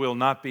sins will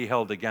not be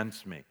held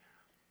against me.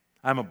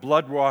 I'm a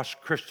blood-washed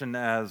Christian,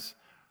 as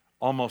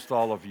almost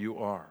all of you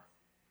are.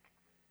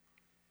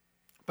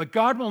 But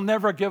God will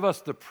never give us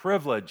the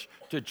privilege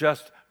to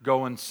just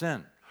go and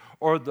sin,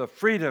 or the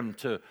freedom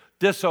to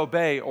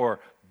disobey or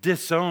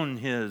disown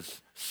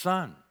his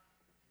Son.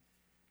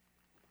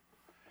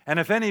 And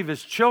if any of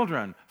his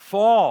children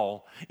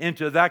fall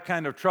into that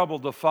kind of trouble,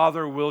 the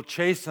Father will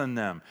chasten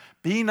them.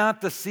 Be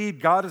not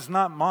deceived, God is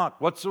not mocked.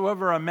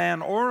 Whatsoever a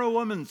man or a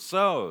woman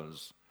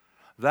sows,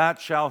 that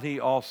shall he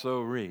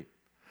also reap.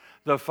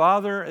 The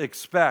Father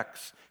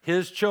expects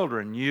his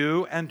children,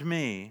 you and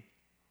me,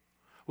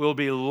 will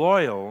be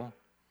loyal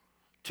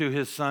to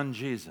his Son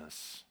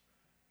Jesus.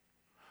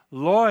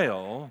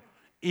 Loyal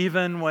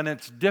even when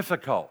it's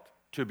difficult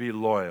to be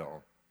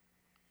loyal.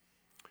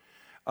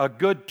 A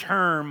good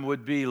term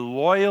would be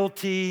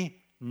loyalty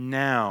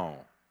now.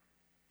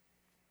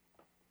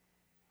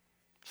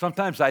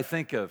 Sometimes I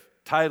think of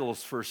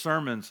titles for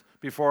sermons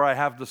before I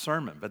have the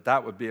sermon, but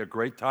that would be a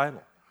great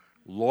title.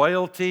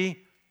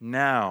 Loyalty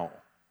now.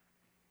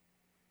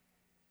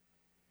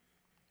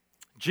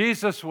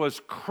 Jesus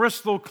was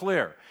crystal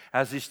clear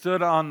as he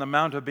stood on the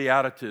Mount of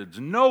Beatitudes.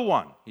 No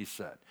one, he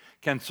said,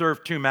 can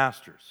serve two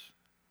masters.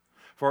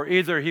 For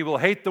either he will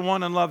hate the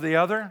one and love the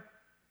other,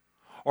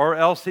 or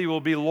else he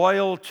will be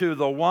loyal to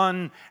the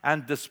one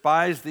and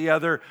despise the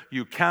other.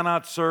 You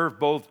cannot serve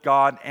both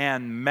God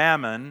and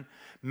mammon.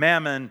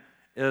 Mammon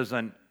is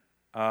an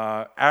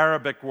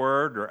Arabic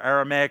word or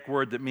Aramaic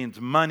word that means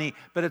money,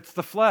 but it's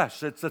the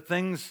flesh. It's the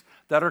things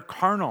that are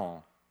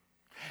carnal.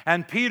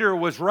 And Peter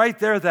was right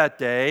there that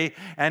day,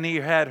 and he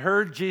had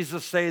heard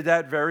Jesus say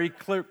that very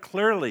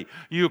clearly.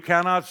 You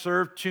cannot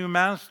serve two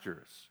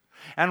masters.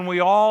 And we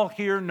all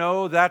here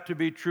know that to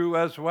be true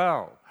as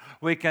well.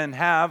 We can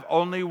have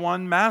only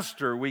one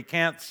master. We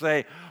can't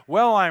say,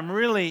 well, I'm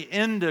really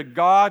into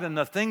God and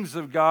the things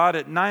of God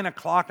at 9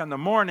 o'clock in the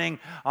morning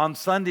on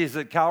Sundays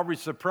at Calvary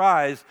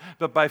Surprise,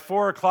 but by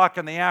 4 o'clock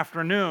in the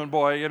afternoon,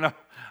 boy,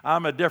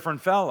 I'm a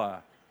different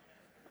fella.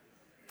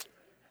 It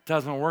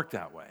doesn't work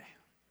that way.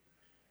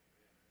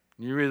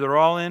 You're either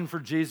all in for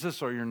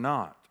Jesus or you're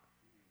not.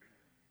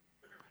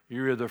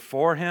 You're either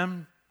for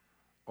him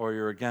or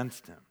you're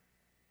against him.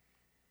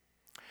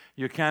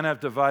 You can't have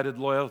divided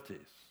loyalties.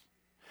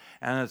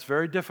 And it's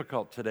very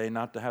difficult today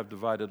not to have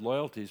divided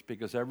loyalties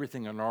because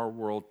everything in our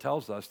world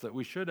tells us that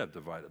we should have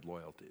divided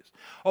loyalties.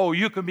 Oh,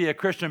 you can be a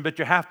Christian, but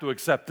you have to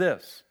accept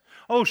this.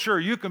 Oh, sure,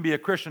 you can be a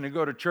Christian and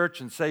go to church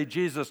and say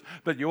Jesus,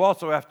 but you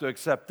also have to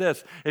accept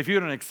this. If you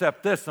don't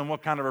accept this, then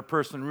what kind of a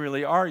person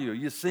really are you?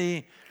 You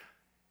see,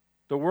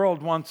 the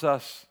world wants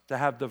us to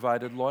have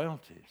divided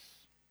loyalties.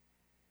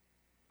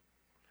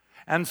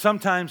 And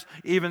sometimes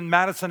even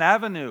Madison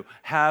Avenue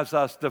has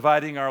us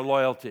dividing our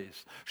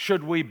loyalties.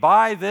 Should we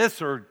buy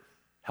this or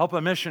help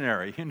a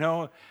missionary?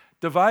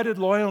 Divided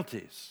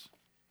loyalties.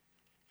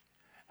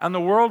 And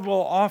the world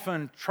will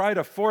often try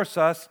to force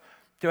us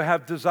to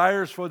have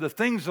desires for the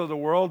things of the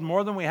world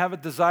more than we have a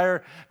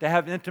desire to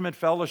have intimate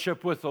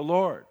fellowship with the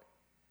Lord.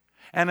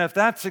 And if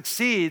that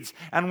succeeds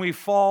and we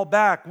fall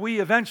back,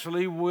 we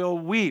eventually will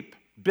weep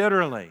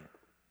bitterly.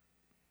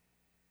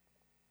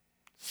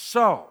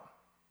 So,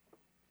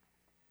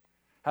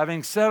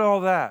 having said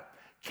all that,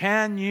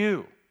 can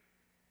you,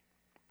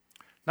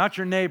 not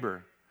your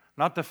neighbor,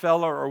 not the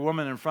fellow or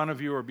woman in front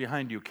of you or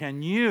behind you,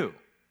 can you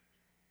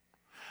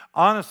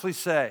honestly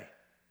say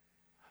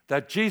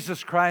that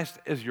Jesus Christ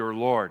is your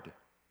Lord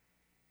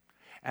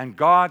and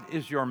God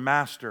is your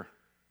master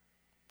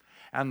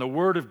and the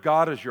Word of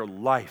God is your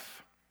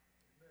life?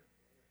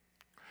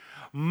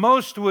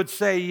 Most would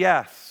say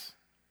yes,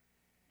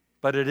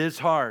 but it is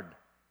hard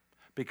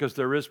because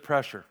there is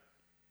pressure.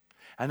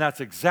 And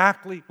that's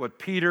exactly what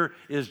Peter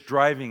is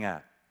driving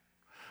at.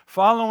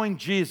 Following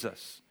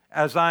Jesus,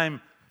 as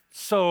I'm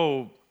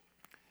so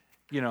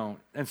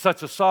in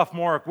such a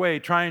sophomoric way,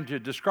 trying to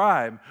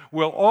describe,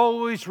 will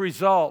always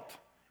result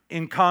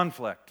in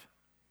conflict.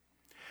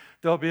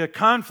 There'll be a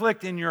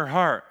conflict in your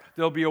heart.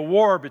 There'll be a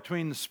war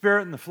between the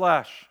spirit and the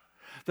flesh.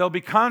 There'll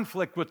be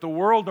conflict with the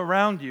world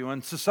around you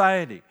and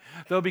society.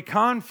 There'll be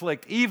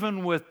conflict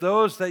even with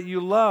those that you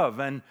love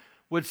and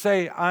would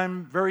say,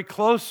 I'm very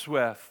close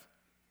with.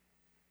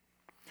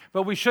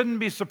 But we shouldn't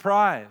be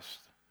surprised.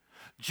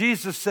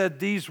 Jesus said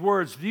these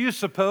words, do you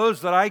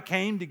suppose that I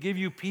came to give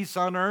you peace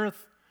on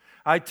earth?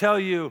 I tell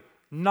you,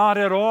 not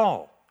at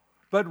all,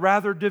 but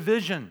rather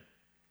division.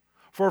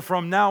 For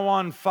from now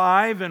on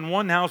 5 in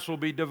one house will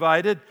be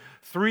divided,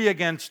 3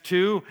 against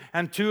 2,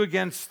 and 2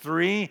 against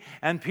 3.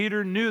 And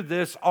Peter knew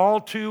this all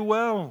too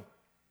well.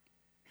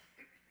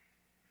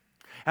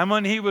 And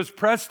when he was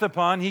pressed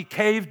upon, he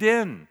caved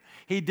in.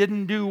 He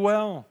didn't do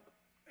well.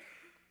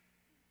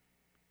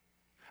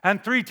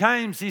 And 3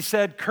 times he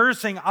said,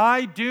 cursing,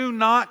 I do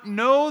not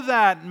know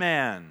that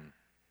man.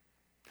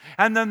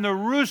 And then the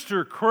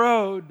rooster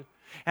crowed,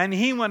 and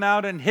he went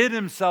out and hid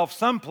himself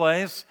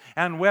someplace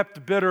and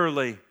wept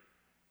bitterly.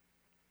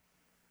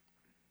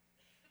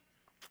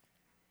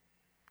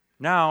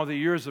 Now the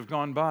years have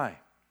gone by.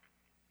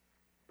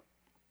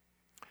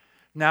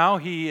 Now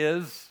he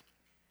is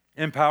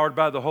empowered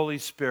by the Holy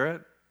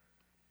Spirit.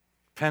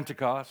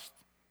 Pentecost.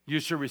 You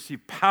shall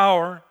receive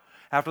power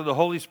after the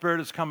Holy Spirit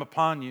has come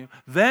upon you.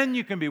 Then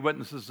you can be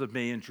witnesses of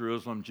me in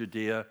Jerusalem,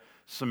 Judea,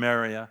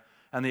 Samaria,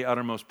 and the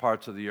uttermost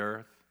parts of the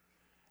earth.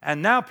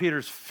 And now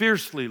Peter's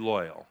fiercely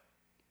loyal.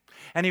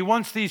 And he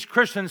wants these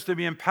Christians to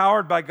be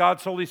empowered by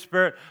God's Holy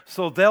Spirit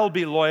so they'll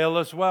be loyal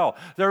as well.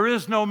 There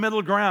is no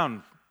middle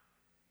ground.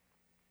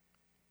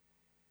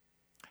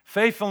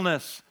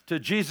 Faithfulness to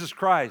Jesus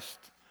Christ,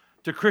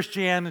 to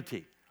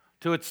Christianity,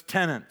 to its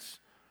tenets,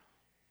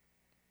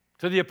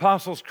 to the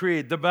Apostles'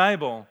 Creed, the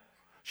Bible,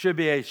 should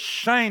be a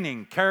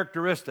shining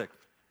characteristic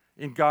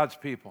in God's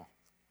people.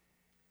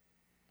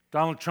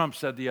 Donald Trump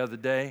said the other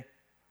day,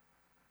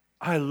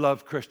 I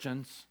love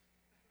Christians.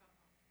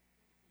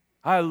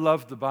 I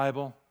love the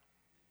Bible.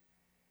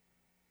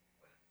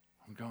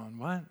 I'm going,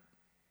 what?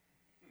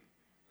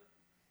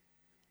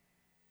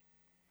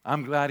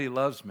 I'm glad he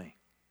loves me.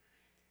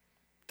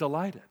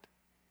 Delighted.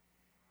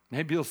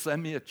 Maybe he'll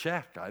send me a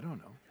check. I don't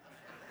know.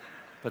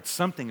 But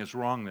something is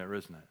wrong there,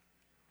 isn't it?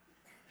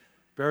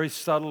 Very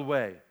subtle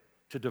way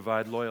to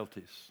divide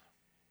loyalties.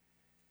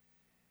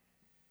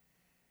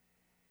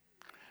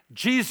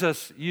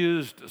 Jesus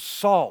used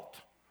salt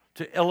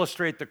to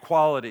illustrate the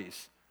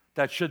qualities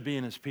that should be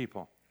in his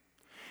people.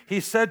 He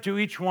said to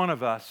each one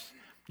of us,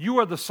 you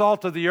are the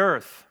salt of the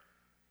earth.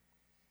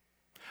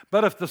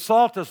 But if the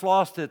salt has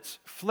lost its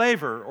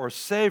flavor or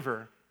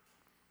savor,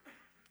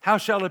 how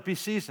shall it be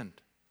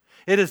seasoned?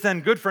 It is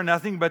then good for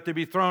nothing but to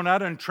be thrown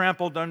out and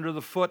trampled under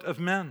the foot of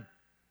men.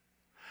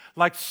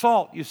 Like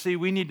salt, you see,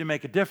 we need to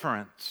make a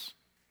difference.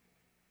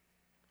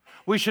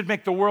 We should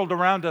make the world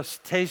around us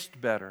taste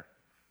better.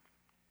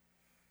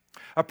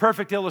 A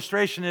perfect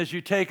illustration is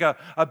you take a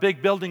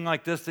big building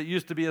like this that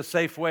used to be a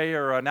Safeway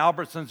or an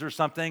Albertsons or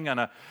something and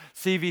a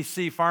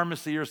CVC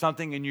pharmacy or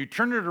something, and you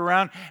turn it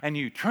around and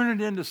you turn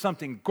it into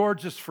something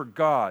gorgeous for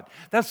God.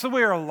 That's the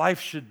way our life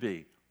should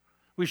be.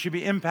 We should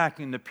be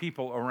impacting the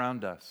people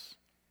around us.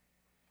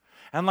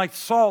 And like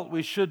salt,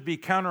 we should be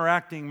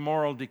counteracting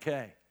moral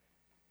decay.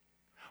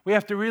 We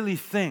have to really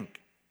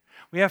think.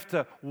 We have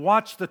to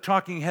watch the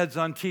talking heads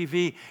on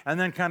TV and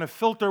then kind of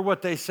filter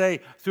what they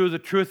say through the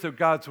truth of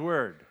God's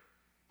Word.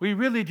 We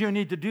really do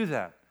need to do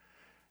that,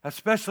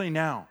 especially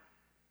now.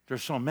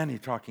 There's so many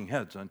talking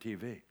heads on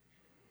TV.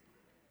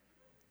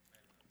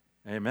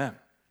 Amen.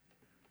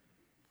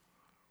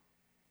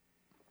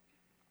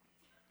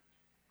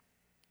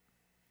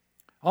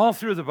 All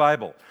through the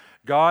Bible,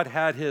 God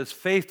had his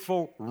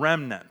faithful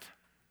remnant,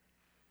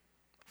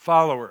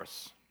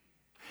 followers.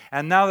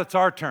 And now it's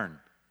our turn.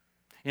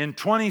 In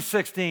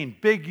 2016,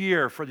 big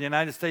year for the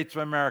United States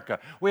of America.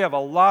 We have a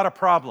lot of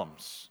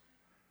problems,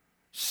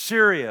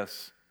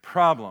 serious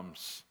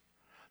problems.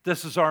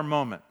 This is our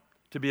moment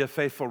to be a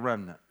faithful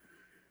remnant.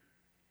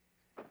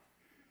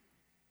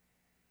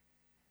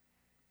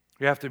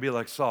 We have to be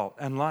like salt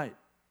and light.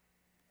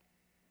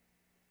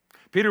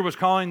 Peter was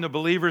calling the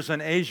believers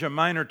in Asia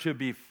Minor to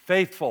be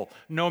faithful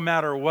no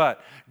matter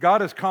what.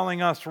 God is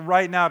calling us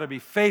right now to be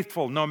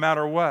faithful no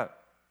matter what.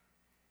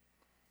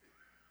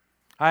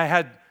 I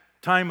had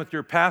time with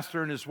your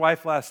pastor and his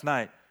wife last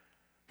night.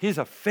 He's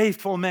a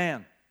faithful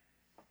man.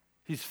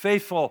 He's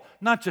faithful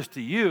not just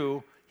to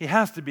you, he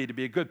has to be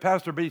a good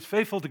pastor, but he's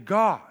faithful to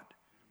God.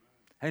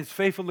 And he's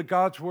faithful to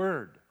God's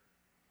Word.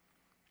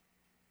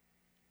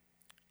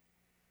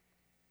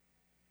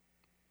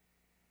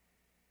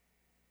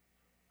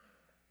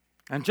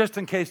 And just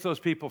in case those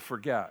people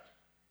forget,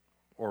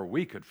 or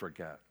we could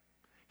forget,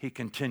 he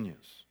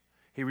continues.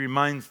 He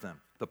reminds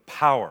them the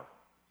power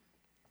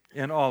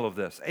in all of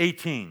this.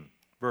 18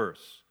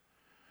 verse.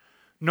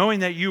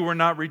 Knowing that you were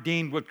not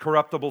redeemed with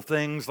corruptible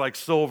things like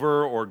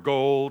silver or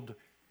gold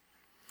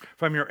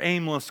from your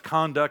aimless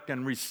conduct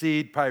and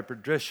received by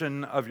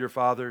tradition of your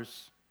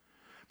fathers,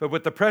 but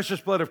with the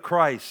precious blood of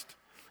Christ,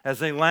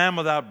 as a lamb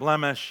without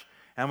blemish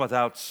and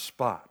without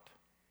spot.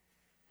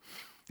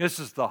 This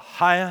is the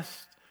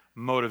highest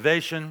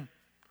motivation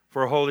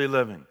for holy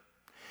living.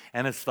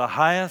 And it's the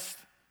highest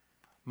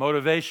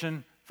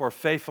motivation for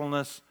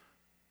faithfulness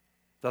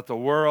that the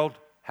world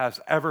has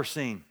ever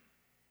seen.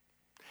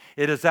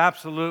 It is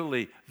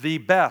absolutely the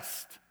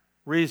best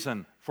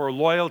reason for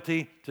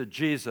loyalty to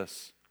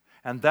Jesus,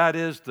 and that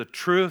is the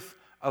truth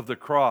of the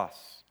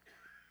cross.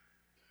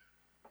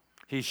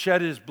 He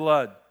shed his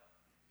blood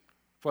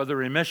for the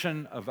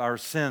remission of our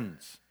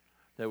sins,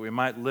 that we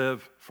might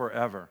live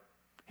forever.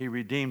 He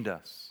redeemed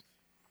us.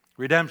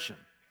 Redemption.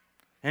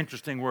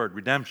 Interesting word,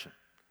 redemption.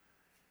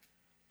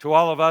 To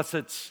all of us,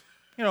 it's,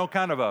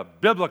 kind of a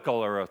biblical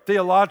or a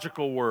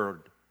theological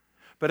word,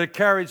 but it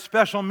carried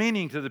special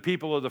meaning to the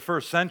people of the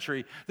first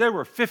century. There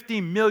were 50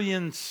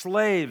 million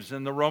slaves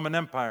in the Roman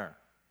Empire,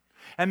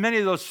 and many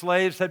of those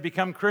slaves had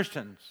become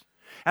Christians.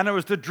 And it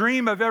was the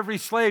dream of every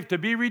slave to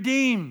be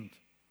redeemed,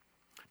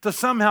 to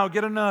somehow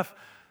get enough,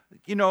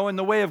 in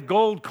the way of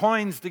gold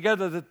coins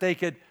together that they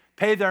could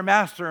pay their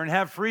master and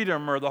have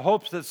freedom, or the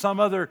hopes that some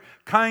other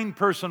kind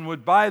person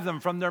would buy them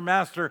from their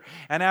master,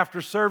 and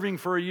after serving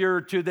for a year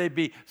or two, they'd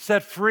be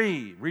set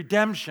free.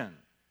 Redemption.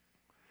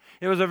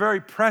 It was a very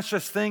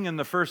precious thing in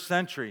the first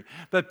century.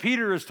 But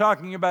Peter is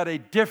talking about a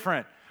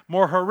different,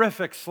 more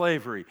horrific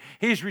slavery.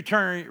 He's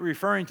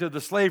referring to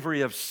the slavery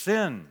of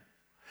sin.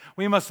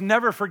 We must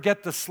never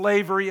forget the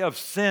slavery of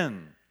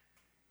sin.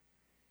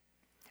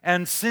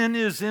 And sin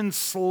is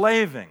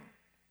enslaving.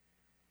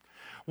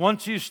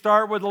 Once you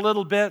start with a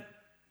little bit,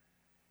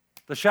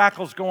 the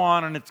shackles go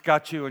on and it's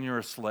got you and you're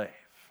a slave.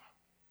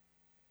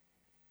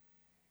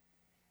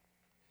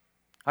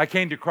 I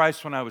came to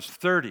Christ when I was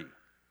 30.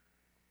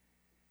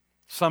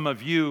 Some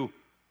of you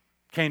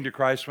came to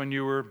Christ when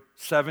you were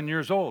 7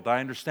 years old.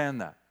 I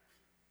understand that.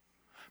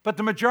 But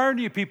the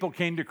majority of people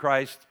came to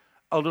Christ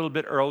a little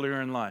bit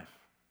earlier in life.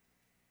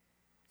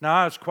 Now,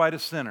 I was quite a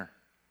sinner.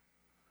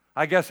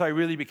 I guess I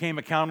really became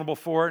accountable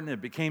for it, and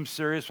it became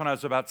serious when I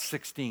was about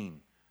 16,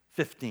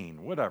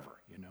 15, whatever,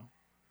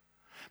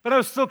 But I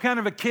was still kind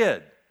of a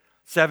kid,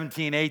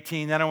 17,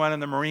 18. Then I went in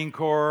the Marine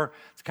Corps.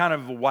 It's kind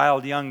of a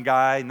wild young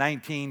guy,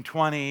 19,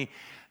 20.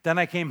 Then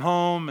I came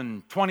home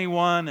and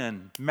 21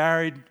 and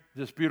married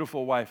this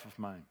beautiful wife of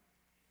mine.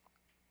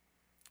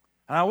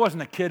 And I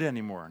wasn't a kid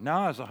anymore.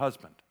 Now I was a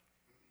husband.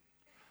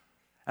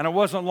 And it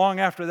wasn't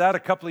long after that, a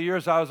couple of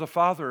years, I was a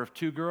father of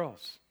 2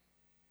 girls.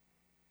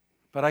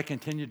 But I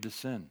continued to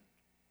sin.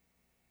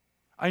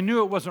 I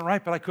knew it wasn't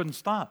right, but I couldn't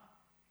stop.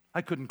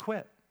 I couldn't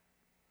quit.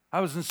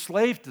 I was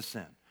enslaved to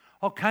sin.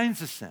 All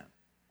kinds of sin.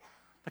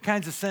 The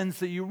kinds of sins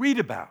that you read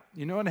about.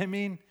 You know what I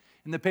mean?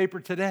 In the paper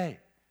today.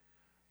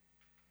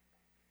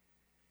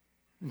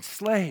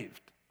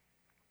 Enslaved.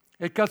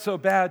 It got so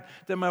bad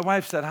that my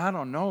wife said, I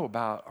don't know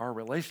about our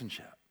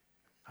relationship.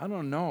 I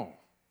don't know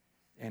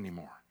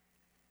anymore.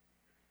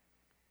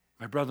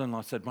 My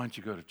brother-in-law said, why don't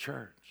you go to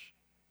church?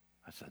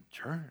 I said,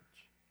 church?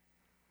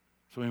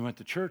 So we went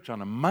to church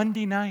on a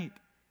Monday night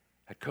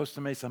at Costa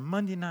Mesa,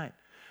 Monday night.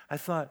 I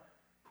thought,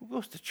 who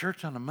goes to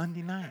church on a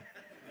Monday night?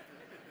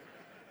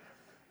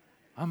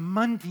 A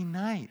Monday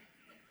night.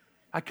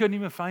 I couldn't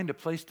even find a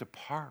place to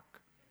park.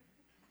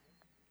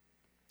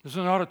 There's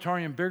an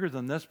auditorium bigger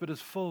than this, but as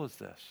full as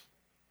this.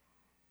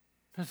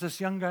 There's this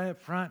young guy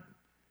up front.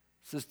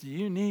 Says, do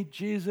you need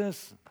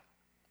Jesus?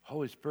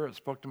 Holy Spirit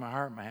spoke to my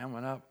heart. My hand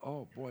went up.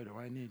 Oh, boy, do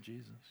I need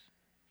Jesus.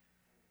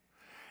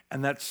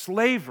 And that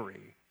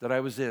slavery that I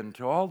was in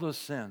to all those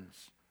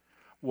sins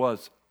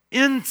was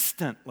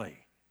instantly,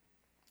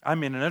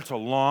 and it's a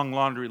long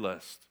laundry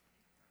list,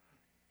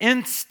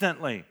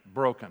 instantly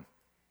broken.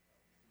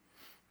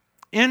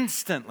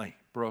 Instantly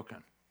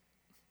broken.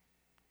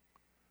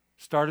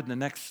 Started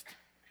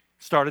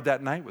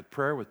that night with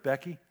prayer with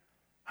Becky.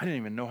 I didn't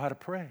even know how to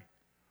pray.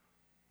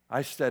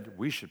 I said,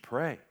 we should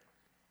pray.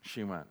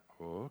 She went,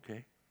 oh,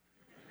 okay.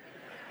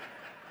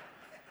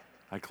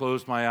 I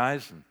closed my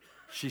eyes and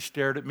she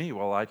stared at me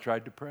while I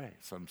tried to pray.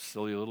 Some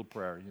silly little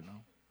prayer, They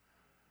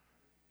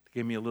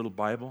gave me a little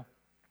Bible.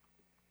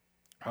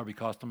 Probably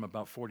cost them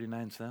about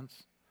 49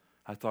 cents.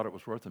 I thought it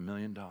was worth $1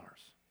 million. And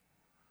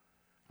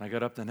I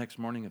got up the next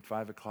morning at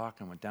 5 o'clock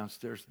and went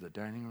downstairs to the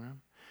dining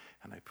room,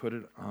 and I put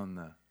it on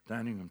the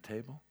dining room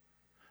table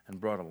and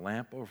brought a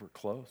lamp over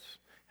close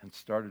and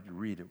started to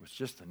read. It was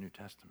just the New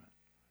Testament,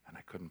 and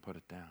I couldn't put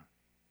it down.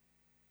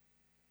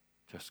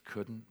 Just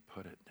couldn't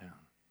put it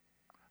down.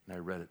 And I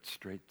read it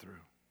straight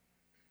through.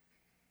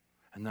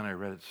 And then I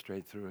read it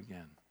straight through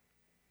again.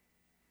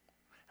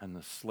 And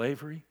the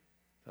slavery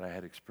that I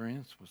had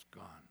experienced was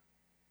gone.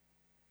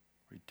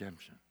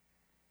 Redemption.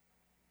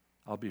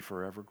 I'll be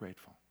forever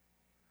grateful.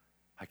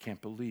 I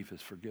can't believe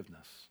his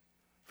forgiveness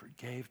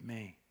forgave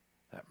me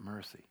that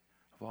mercy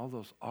of all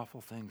those awful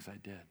things I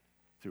did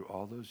through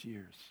all those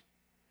years.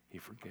 He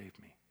forgave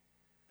me.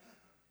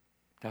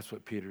 That's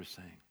what Peter's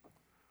saying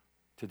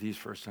to these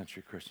first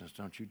century Christians.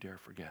 Don't you dare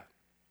forget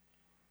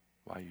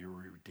why you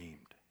were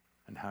redeemed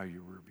and how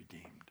you were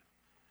redeemed.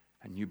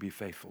 And you be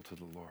faithful to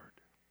the Lord.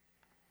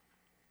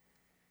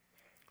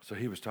 So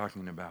he was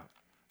talking about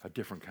a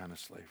different kind of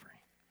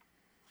slavery.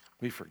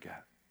 We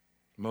forget.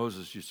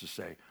 Moses used to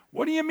say,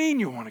 "What do you mean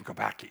you want to go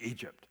back to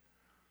Egypt?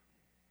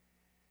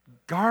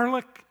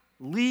 Garlic,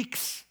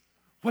 leeks,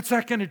 what's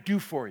that going to do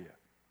for you?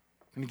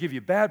 Going to give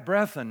you bad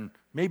breath and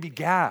maybe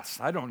gas.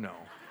 I don't know."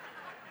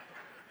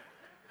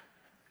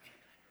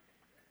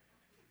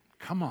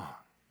 Come on.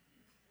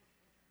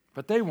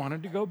 But they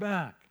wanted to go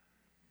back.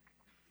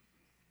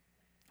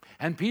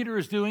 And Peter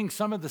is doing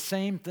some of the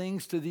same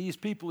things to these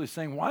people. He's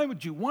saying, why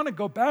would you want to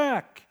go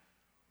back?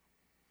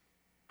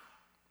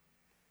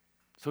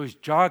 So he's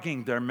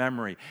jogging their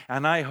memory.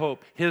 And I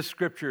hope his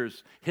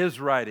scriptures, his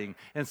writing,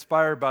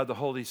 inspired by the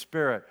Holy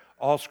Spirit,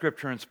 all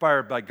scripture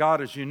inspired by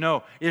God, as you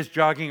know, is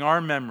jogging our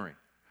memory.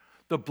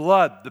 The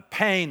blood, the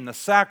pain, the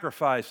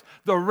sacrifice,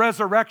 the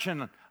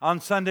resurrection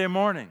on Sunday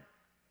morning.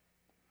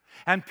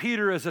 And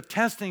Peter is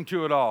attesting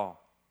to it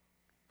all.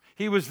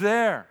 He was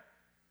there.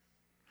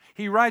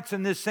 He writes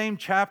in this same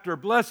chapter,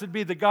 "Blessed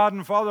be the God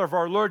and Father of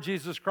our Lord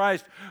Jesus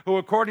Christ, who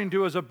according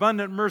to his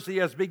abundant mercy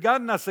has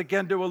begotten us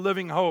again to a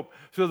living hope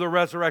through the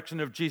resurrection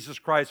of Jesus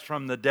Christ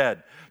from the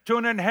dead, to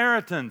an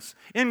inheritance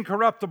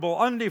incorruptible,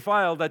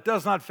 undefiled, that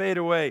does not fade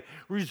away,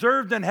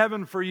 reserved in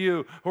heaven for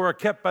you who are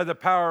kept by the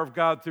power of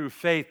God through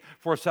faith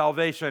for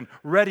salvation,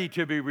 ready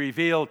to be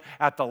revealed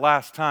at the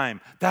last time."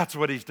 That's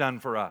what he's done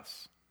for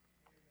us.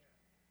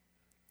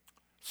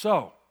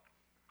 So,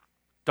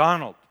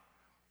 Donald,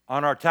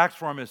 on our tax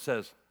form it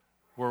says,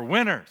 we're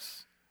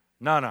winners.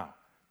 No,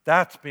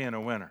 that's being a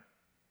winner.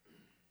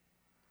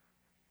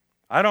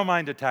 I don't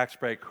mind a tax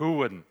break. Who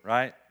wouldn't,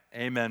 right?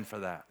 Amen for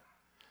that.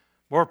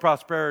 More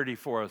prosperity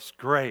for us,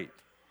 great.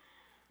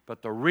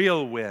 But the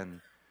real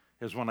win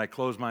is when I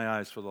close my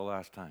eyes for the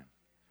last time.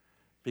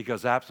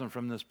 Because absent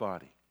from this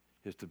body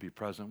is to be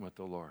present with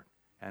the Lord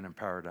and in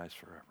paradise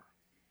forever.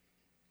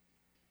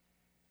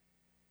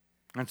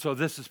 And so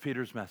this is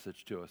Peter's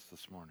message to us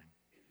this morning.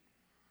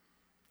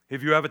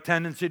 If you have a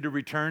tendency to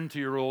return to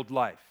your old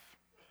life,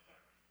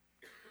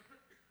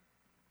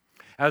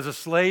 as a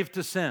slave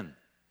to sin,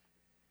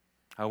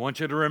 I want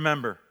you to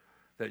remember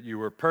that you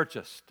were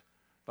purchased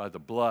by the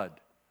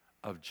blood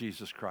of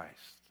Jesus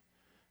Christ.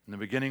 In the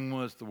beginning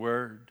was the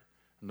Word,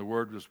 and the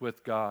Word was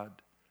with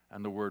God,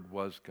 and the Word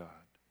was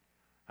God.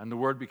 And the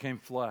Word became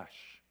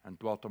flesh and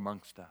dwelt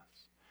amongst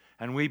us.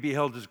 And we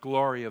beheld his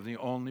glory of the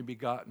only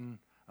begotten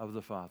of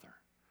the Father.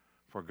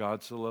 For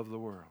God so loved the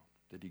world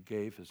that he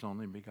gave his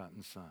only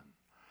begotten Son,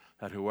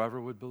 that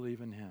whoever would believe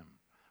in him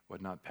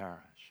would not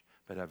perish,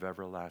 but have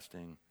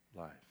everlasting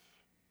life.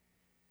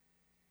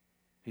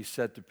 He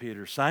said to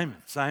Peter,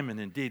 "Simon, Simon,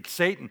 indeed,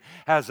 Satan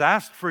has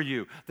asked for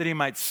you that he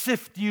might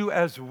sift you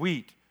as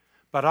wheat,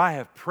 but I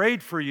have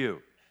prayed for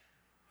you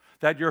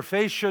that your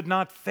faith should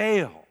not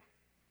fail."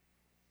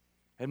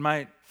 It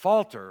might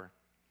falter,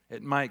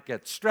 it might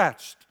get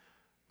stretched,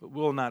 but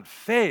will not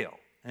fail.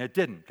 And it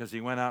didn't, because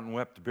he went out and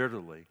wept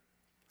bitterly.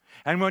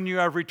 "And when you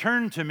have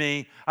returned to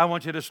me, I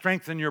want you to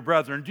strengthen your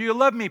brethren." "Do you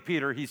love me,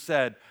 Peter?" he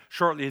said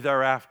shortly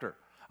thereafter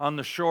on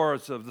the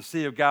shores of the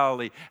Sea of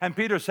Galilee. And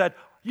Peter said,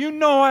 "You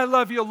know I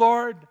love you,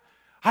 Lord.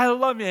 I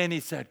love you." And he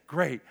said,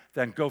 "Great,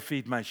 then go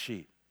feed my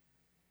sheep."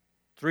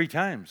 3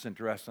 times,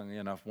 interestingly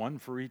enough, one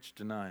for each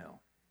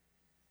denial.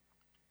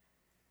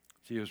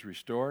 He was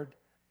restored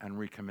and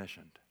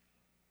recommissioned.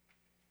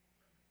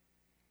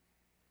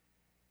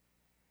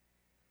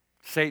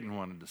 Satan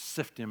wanted to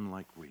sift him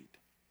like wheat.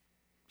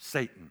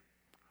 Satan.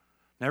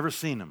 Never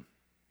seen him.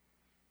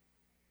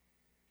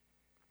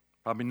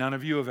 Probably none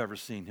of you have ever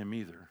seen him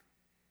either.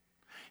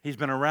 He's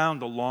been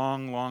around a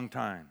long, long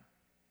time.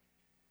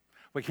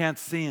 We can't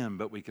see him,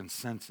 but we can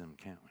sense him,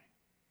 can't we?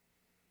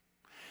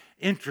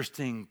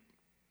 Interesting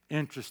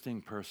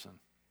person,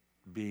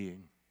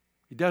 being.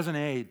 He doesn't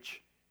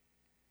age.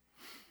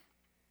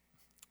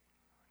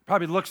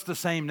 Probably looks the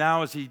same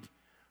now as he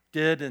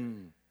did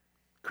in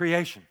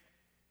creation.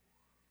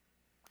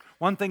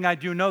 One thing I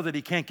do know, that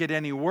he can't get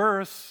any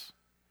worse,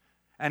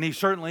 and he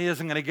certainly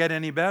isn't going to get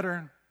any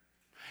better.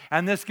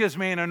 And this gives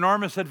me an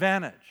enormous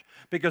advantage,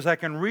 because I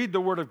can read the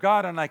Word of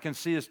God and I can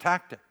see his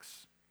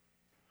tactics.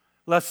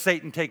 Lest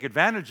Satan take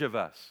advantage of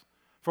us,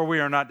 for we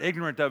are not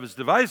ignorant of his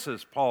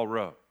devices, Paul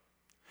wrote.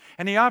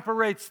 And he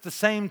operates the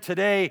same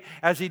today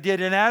as he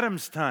did in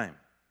Adam's time,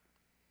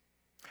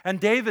 and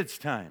David's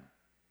time,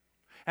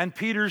 and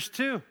Peter's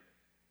too.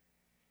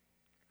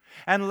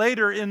 And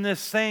later in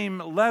this same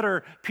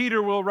letter,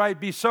 Peter will write,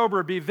 "Be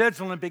sober, be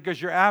vigilant,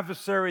 because your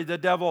adversary, the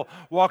devil,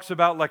 walks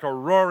about like a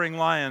roaring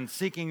lion,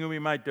 seeking whom he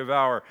might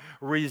devour.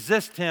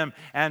 Resist him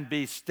and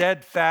be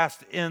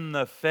steadfast in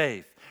the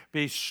faith.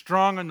 Be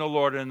strong in the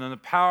Lord and in the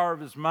power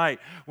of his might."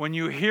 When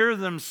you hear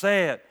them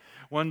say it,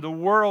 when the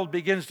world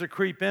begins to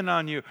creep in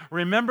on you,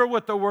 remember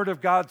what the Word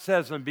of God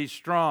says, and be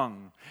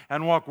strong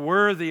and walk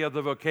worthy of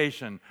the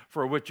vocation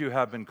for which you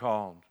have been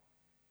called.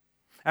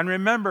 And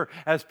remember,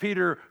 as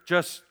Peter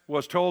just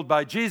was told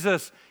by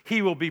Jesus,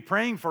 he will be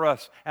praying for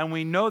us. And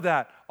we know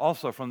that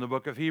also from the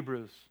book of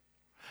Hebrews.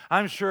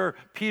 I'm sure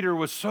Peter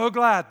was so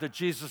glad that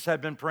Jesus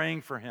had been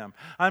praying for him.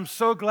 I'm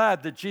so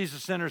glad that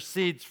Jesus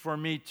intercedes for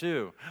me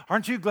too.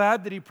 Aren't you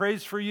glad that he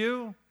prays for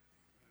you?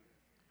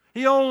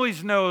 He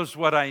always knows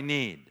what I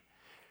need.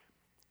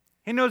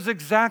 He knows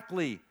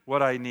exactly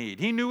what I need.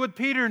 He knew what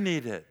Peter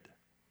needed.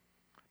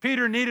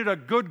 Peter needed a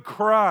good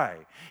cry.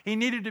 He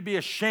needed to be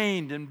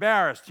ashamed,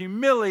 embarrassed,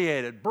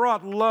 humiliated,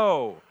 brought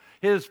low,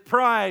 his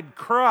pride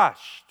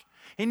crushed.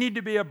 He needed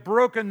to be a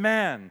broken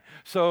man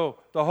so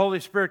the Holy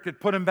Spirit could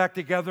put him back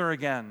together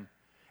again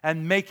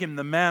and make him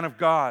the man of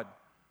God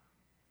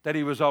that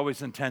he was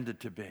always intended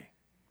to be. He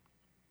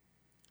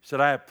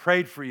said, I have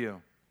prayed for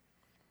you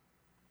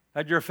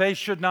that your faith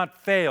should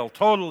not fail,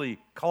 totally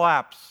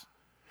collapse.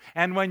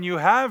 And when you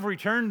have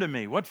returned to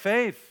me, what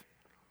faith?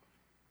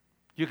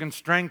 You can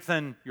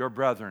strengthen your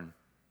brethren.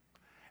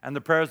 And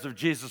the prayers of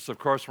Jesus, of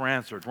course, were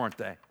answered, weren't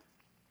they?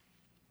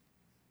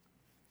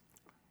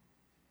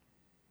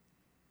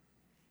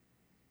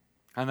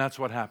 And that's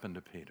what happened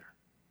to Peter.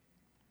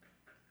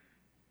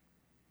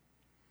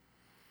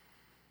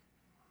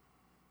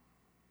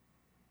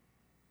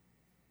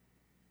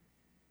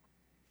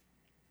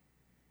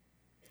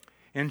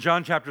 In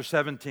John chapter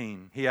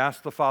 17, he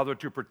asked the Father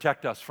to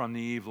protect us from the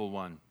evil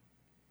one.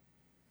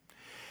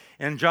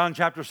 In John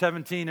chapter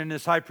 17, in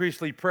his high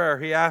priestly prayer,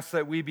 he asked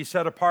that we be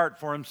set apart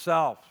for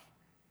himself,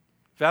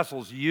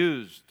 vessels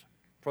used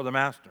for the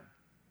Master,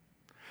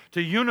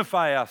 to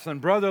unify us in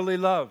brotherly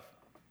love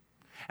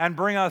and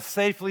bring us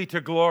safely to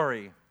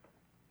glory.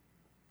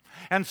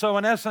 And so,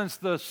 in essence,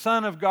 the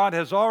Son of God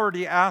has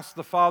already asked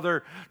the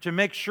Father to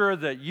make sure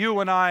that you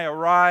and I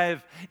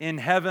arrive in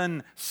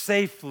heaven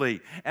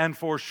safely, and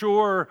for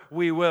sure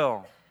we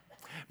will.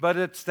 But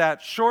it's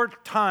that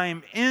short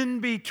time in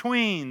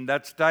between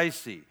that's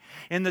dicey.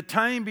 In the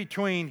time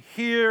between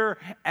here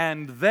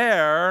and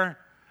there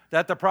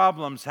that the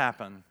problems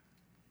happen.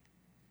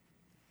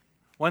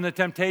 When the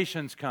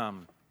temptations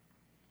come.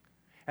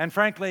 And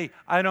frankly,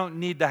 I don't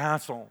need the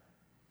hassle.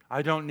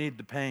 I don't need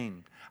the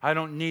pain. I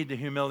don't need the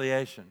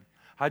humiliation.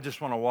 I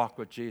just want to walk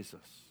with Jesus.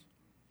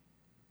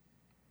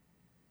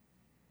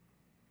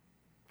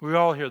 We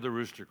all hear the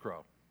rooster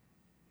crow.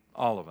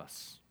 All of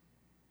us.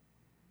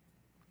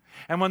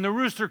 And when the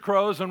rooster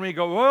crows and we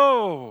go,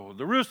 whoa,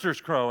 the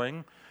rooster's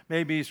crowing,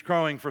 maybe he's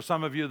crowing for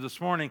some of you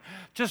this morning,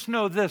 just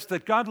know this,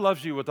 that God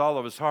loves you with all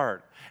of his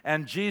heart.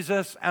 And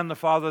Jesus and the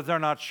Father, they're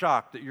not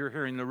shocked that you're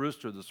hearing the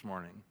rooster this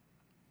morning.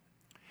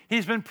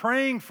 He's been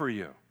praying for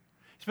you.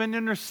 He's been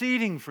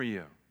interceding for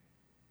you.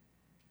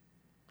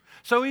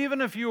 So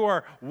even if you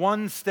are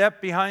one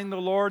step behind the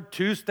Lord,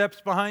 2 steps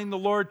behind the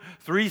Lord,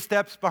 3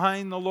 steps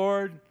behind the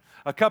Lord,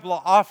 a couple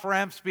of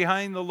off-ramps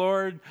behind the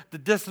Lord, the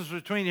distance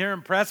between here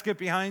and Prescott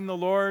behind the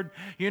Lord,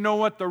 you know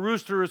what? The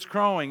rooster is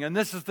crowing, and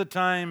this is the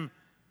time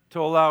to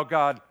allow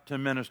God to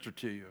minister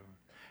to you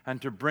and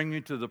to bring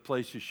you to the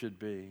place you should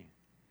be.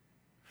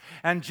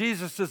 And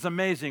Jesus is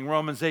amazing.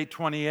 Romans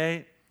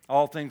 8:28,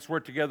 all things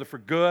work together for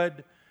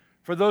good.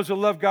 For those who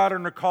love God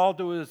and are called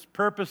to his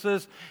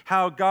purposes,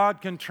 how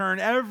God can turn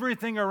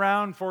everything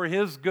around for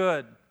his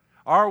good,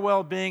 our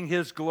well-being,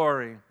 his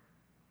glory.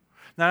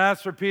 Now,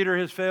 as for Peter,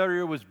 his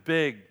failure was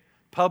big,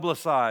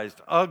 publicized,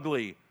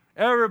 ugly.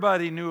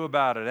 Everybody knew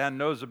about it and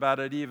knows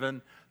about it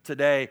even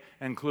today,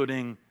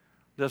 including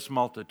this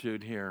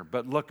multitude here.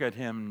 But look at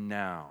him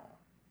now.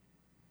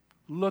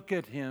 Look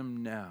at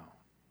him now.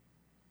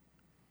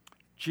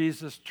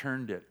 Jesus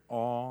turned it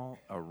all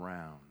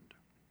around.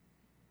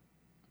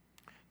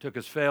 Took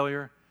his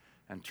failure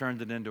and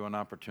turned it into an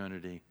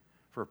opportunity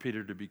for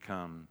Peter to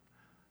become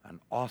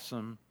an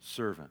awesome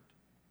servant,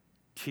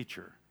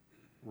 teacher,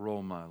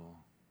 role model.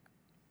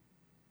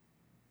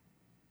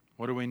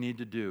 What do we need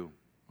to do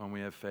when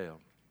we have failed?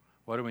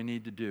 What do we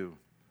need to do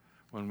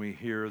when we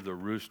hear the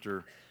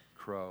rooster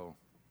crow?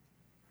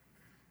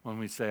 When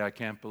we say, I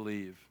can't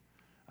believe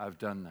I've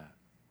done that.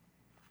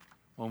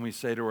 When we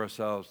say to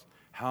ourselves,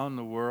 how in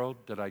the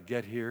world did I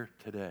get here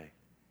today?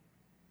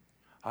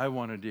 I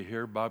wanted to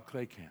hear Bob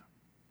Claycamp.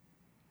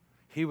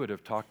 He would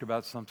have talked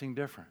about something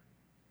different.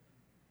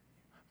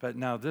 But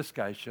now this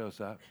guy shows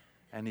up,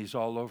 and he's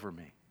all over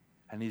me,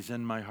 and he's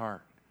in my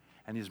heart,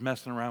 and he's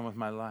messing around with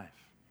my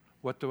life.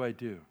 What do I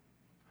do?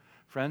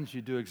 Friends,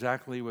 you do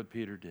exactly what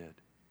Peter did.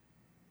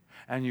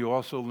 And you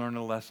also learn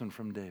a lesson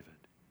from David.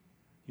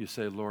 You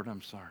say, Lord,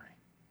 I'm sorry.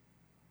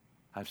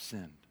 I've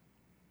sinned.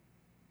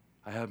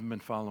 I haven't been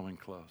following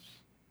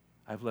close.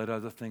 I've let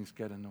other things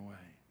get in the way.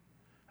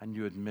 And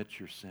you admit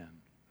your sin.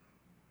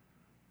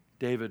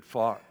 David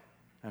fought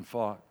and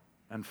fought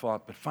and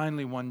fought, but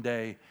finally one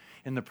day,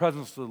 in the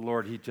presence of the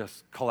Lord, he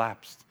just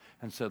collapsed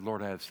and said,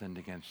 Lord, I have sinned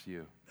against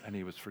you. And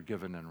he was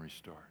forgiven and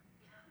restored.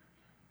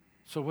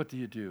 So what do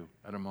you do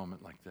at a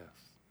moment like this?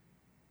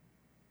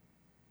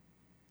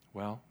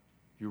 Well,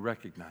 you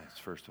recognize,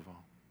 first of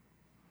all,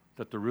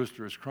 that the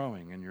rooster is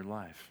crowing in your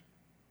life.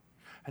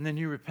 And then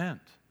you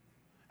repent.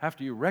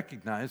 After you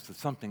recognize that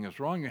something is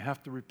wrong, you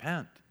have to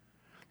repent.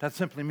 That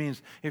simply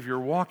means if you're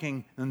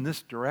walking in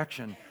this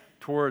direction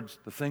towards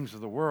the things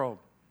of the world,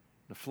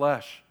 the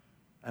flesh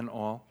and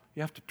all,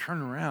 you have to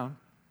turn around.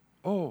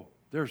 Oh,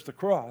 there's the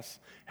cross,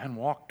 and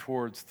walk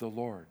towards the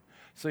Lord.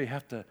 So you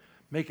have to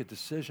make a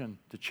decision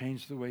to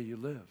change the way you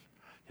live.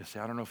 You say,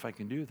 I don't know if I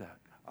can do that.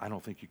 I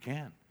don't think you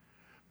can.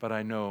 But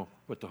I know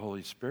with the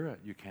Holy Spirit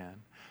you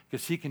can,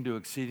 because he can do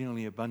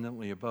exceedingly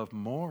abundantly above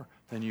more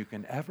than you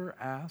can ever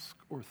ask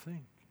or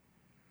think.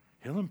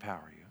 He'll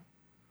empower you.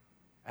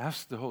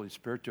 Ask the Holy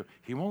Spirit to.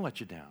 He won't let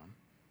you down.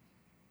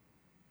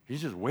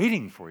 He's just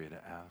waiting for you to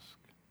ask.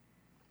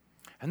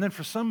 And then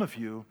for some of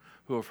you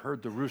who have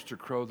heard the rooster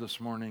crow this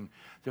morning,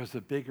 there's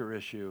a bigger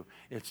issue.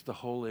 It's the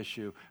whole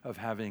issue of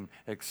having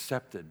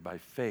accepted by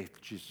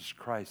faith Jesus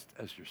Christ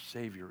as your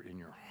Savior in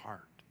your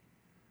heart.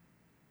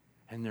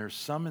 And there's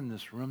some in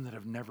this room that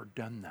have never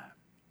done that.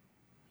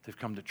 They've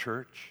come to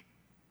church,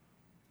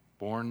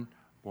 born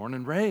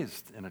and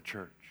raised in a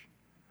church,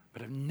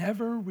 but have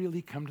never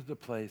really come to the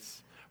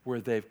place where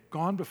they've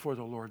gone before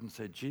the Lord and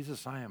said,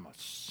 Jesus, I am a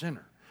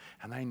sinner,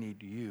 and I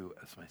need you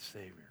as my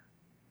Savior.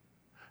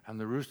 And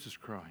the rooster's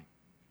crowing.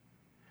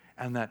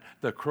 And that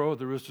the crow of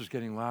the rooster's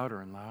getting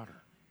louder and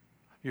louder.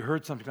 You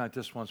heard something like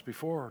this once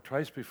before, or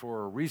twice before,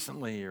 or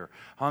recently, or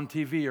on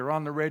TV, or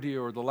on the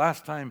radio, or the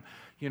last time,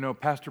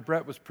 Pastor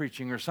Brett was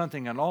preaching or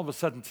something, and all of a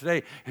sudden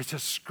today, it's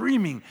just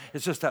screaming.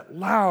 It's just that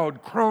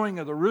loud crowing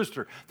of the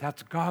rooster.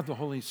 That's God, the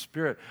Holy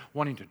Spirit,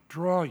 wanting to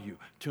draw you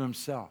to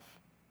himself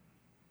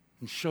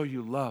and show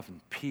you love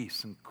and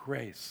peace and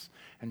grace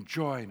and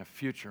joy and a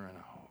future and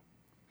a hope.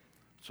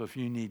 So if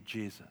you need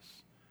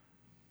Jesus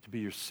to be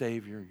your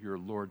Savior, your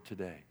Lord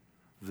today,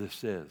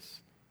 this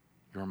is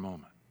your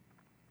moment.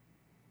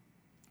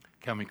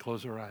 Can we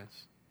close our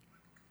eyes?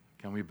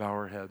 Can we bow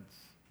our heads?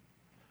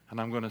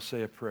 And I'm going to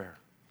say a prayer.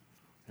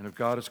 And if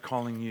God is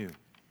calling you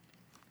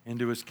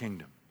into his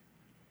kingdom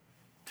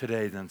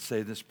today, then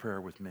say this prayer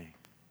with me.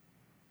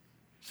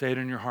 Say it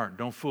in your heart.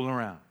 Don't fool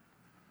around.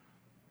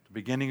 The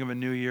beginning of a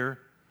new year,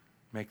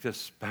 make this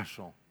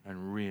special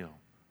and real.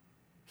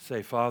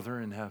 Say, Father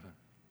in heaven,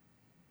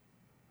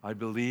 I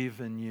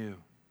believe in you.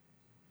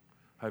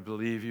 I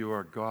believe you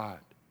are God.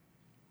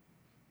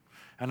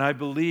 And I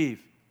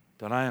believe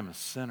that I am a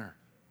sinner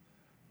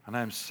and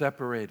I am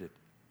separated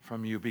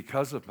from you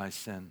because of my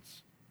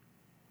sins.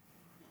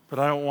 But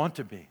I don't want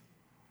to be.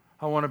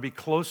 I want to be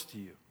close to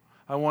you.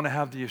 I want to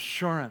have the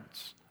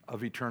assurance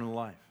of eternal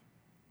life.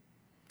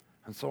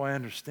 And so I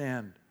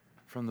understand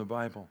from the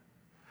Bible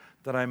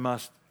that I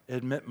must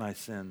admit my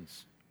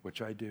sins,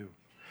 which I do.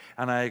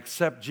 And I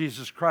accept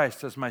Jesus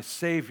Christ as my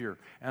Savior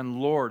and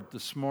Lord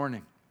this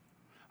morning.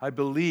 I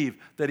believe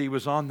that he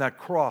was on that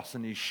cross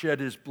and he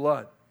shed his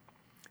blood.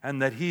 And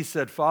that he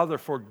said, Father,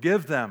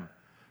 forgive them,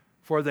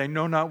 for they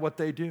know not what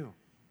they do.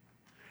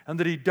 And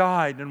that he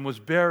died and was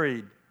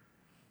buried.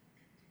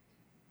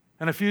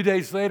 And a few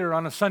days later,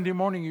 on a Sunday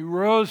morning, he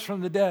rose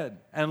from the dead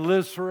and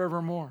lives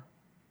forevermore.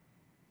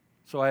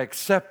 So I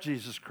accept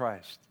Jesus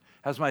Christ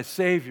as my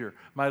Savior,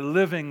 my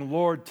living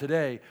Lord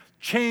today.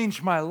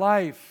 Change my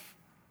life.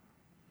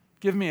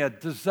 Give me a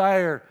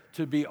desire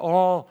to be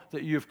all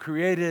that you've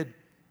created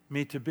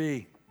me to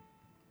be.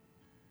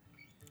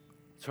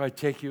 So I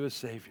take you as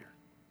Savior.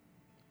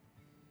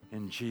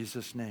 In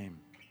Jesus' name.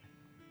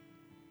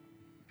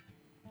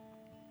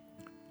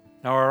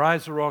 Now our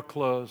eyes are all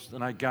closed,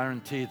 and I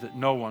guarantee that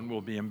no one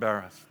will be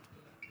embarrassed.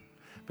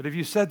 But if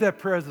you said that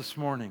prayer this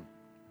morning,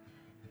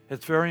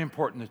 it's very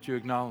important that you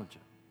acknowledge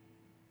it.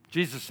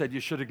 Jesus said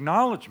you should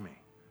acknowledge me.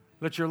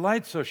 Let your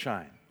light so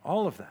shine.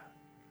 All of that.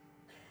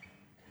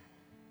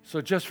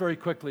 So just very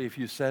quickly, if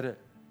you said it,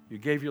 you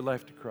gave your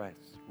life to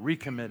Christ,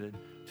 recommitted,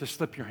 just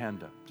slip your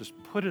hand up. Just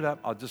put it up.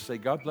 I'll just say,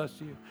 God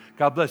bless you.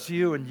 God bless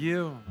you and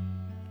you.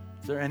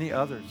 Is there any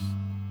others?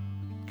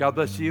 God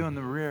bless you in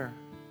the rear.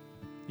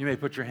 You may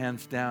put your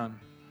hands down.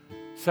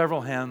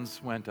 Several hands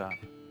went up.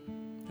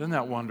 Isn't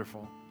that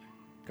wonderful?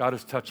 God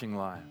is touching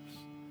lives.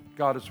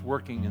 God is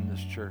working in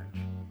this church.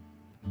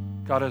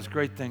 God has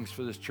great things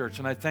for this church,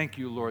 and I thank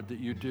you, Lord, that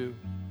you do.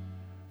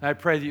 And I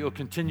pray that you'll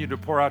continue to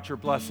pour out your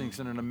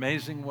blessings in an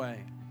amazing way,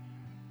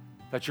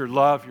 that your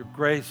love, your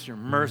grace, your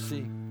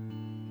mercy,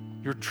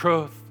 your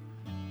truth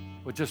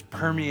would just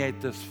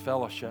permeate this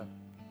fellowship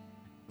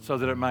so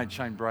that it might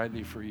shine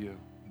brightly for you.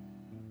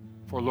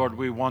 For, Lord,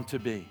 we want to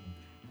be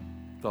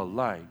the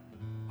light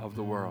of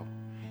the world.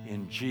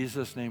 In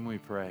Jesus' name we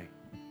pray.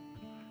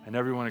 And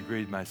everyone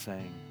agreed by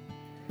saying,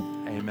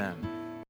 amen.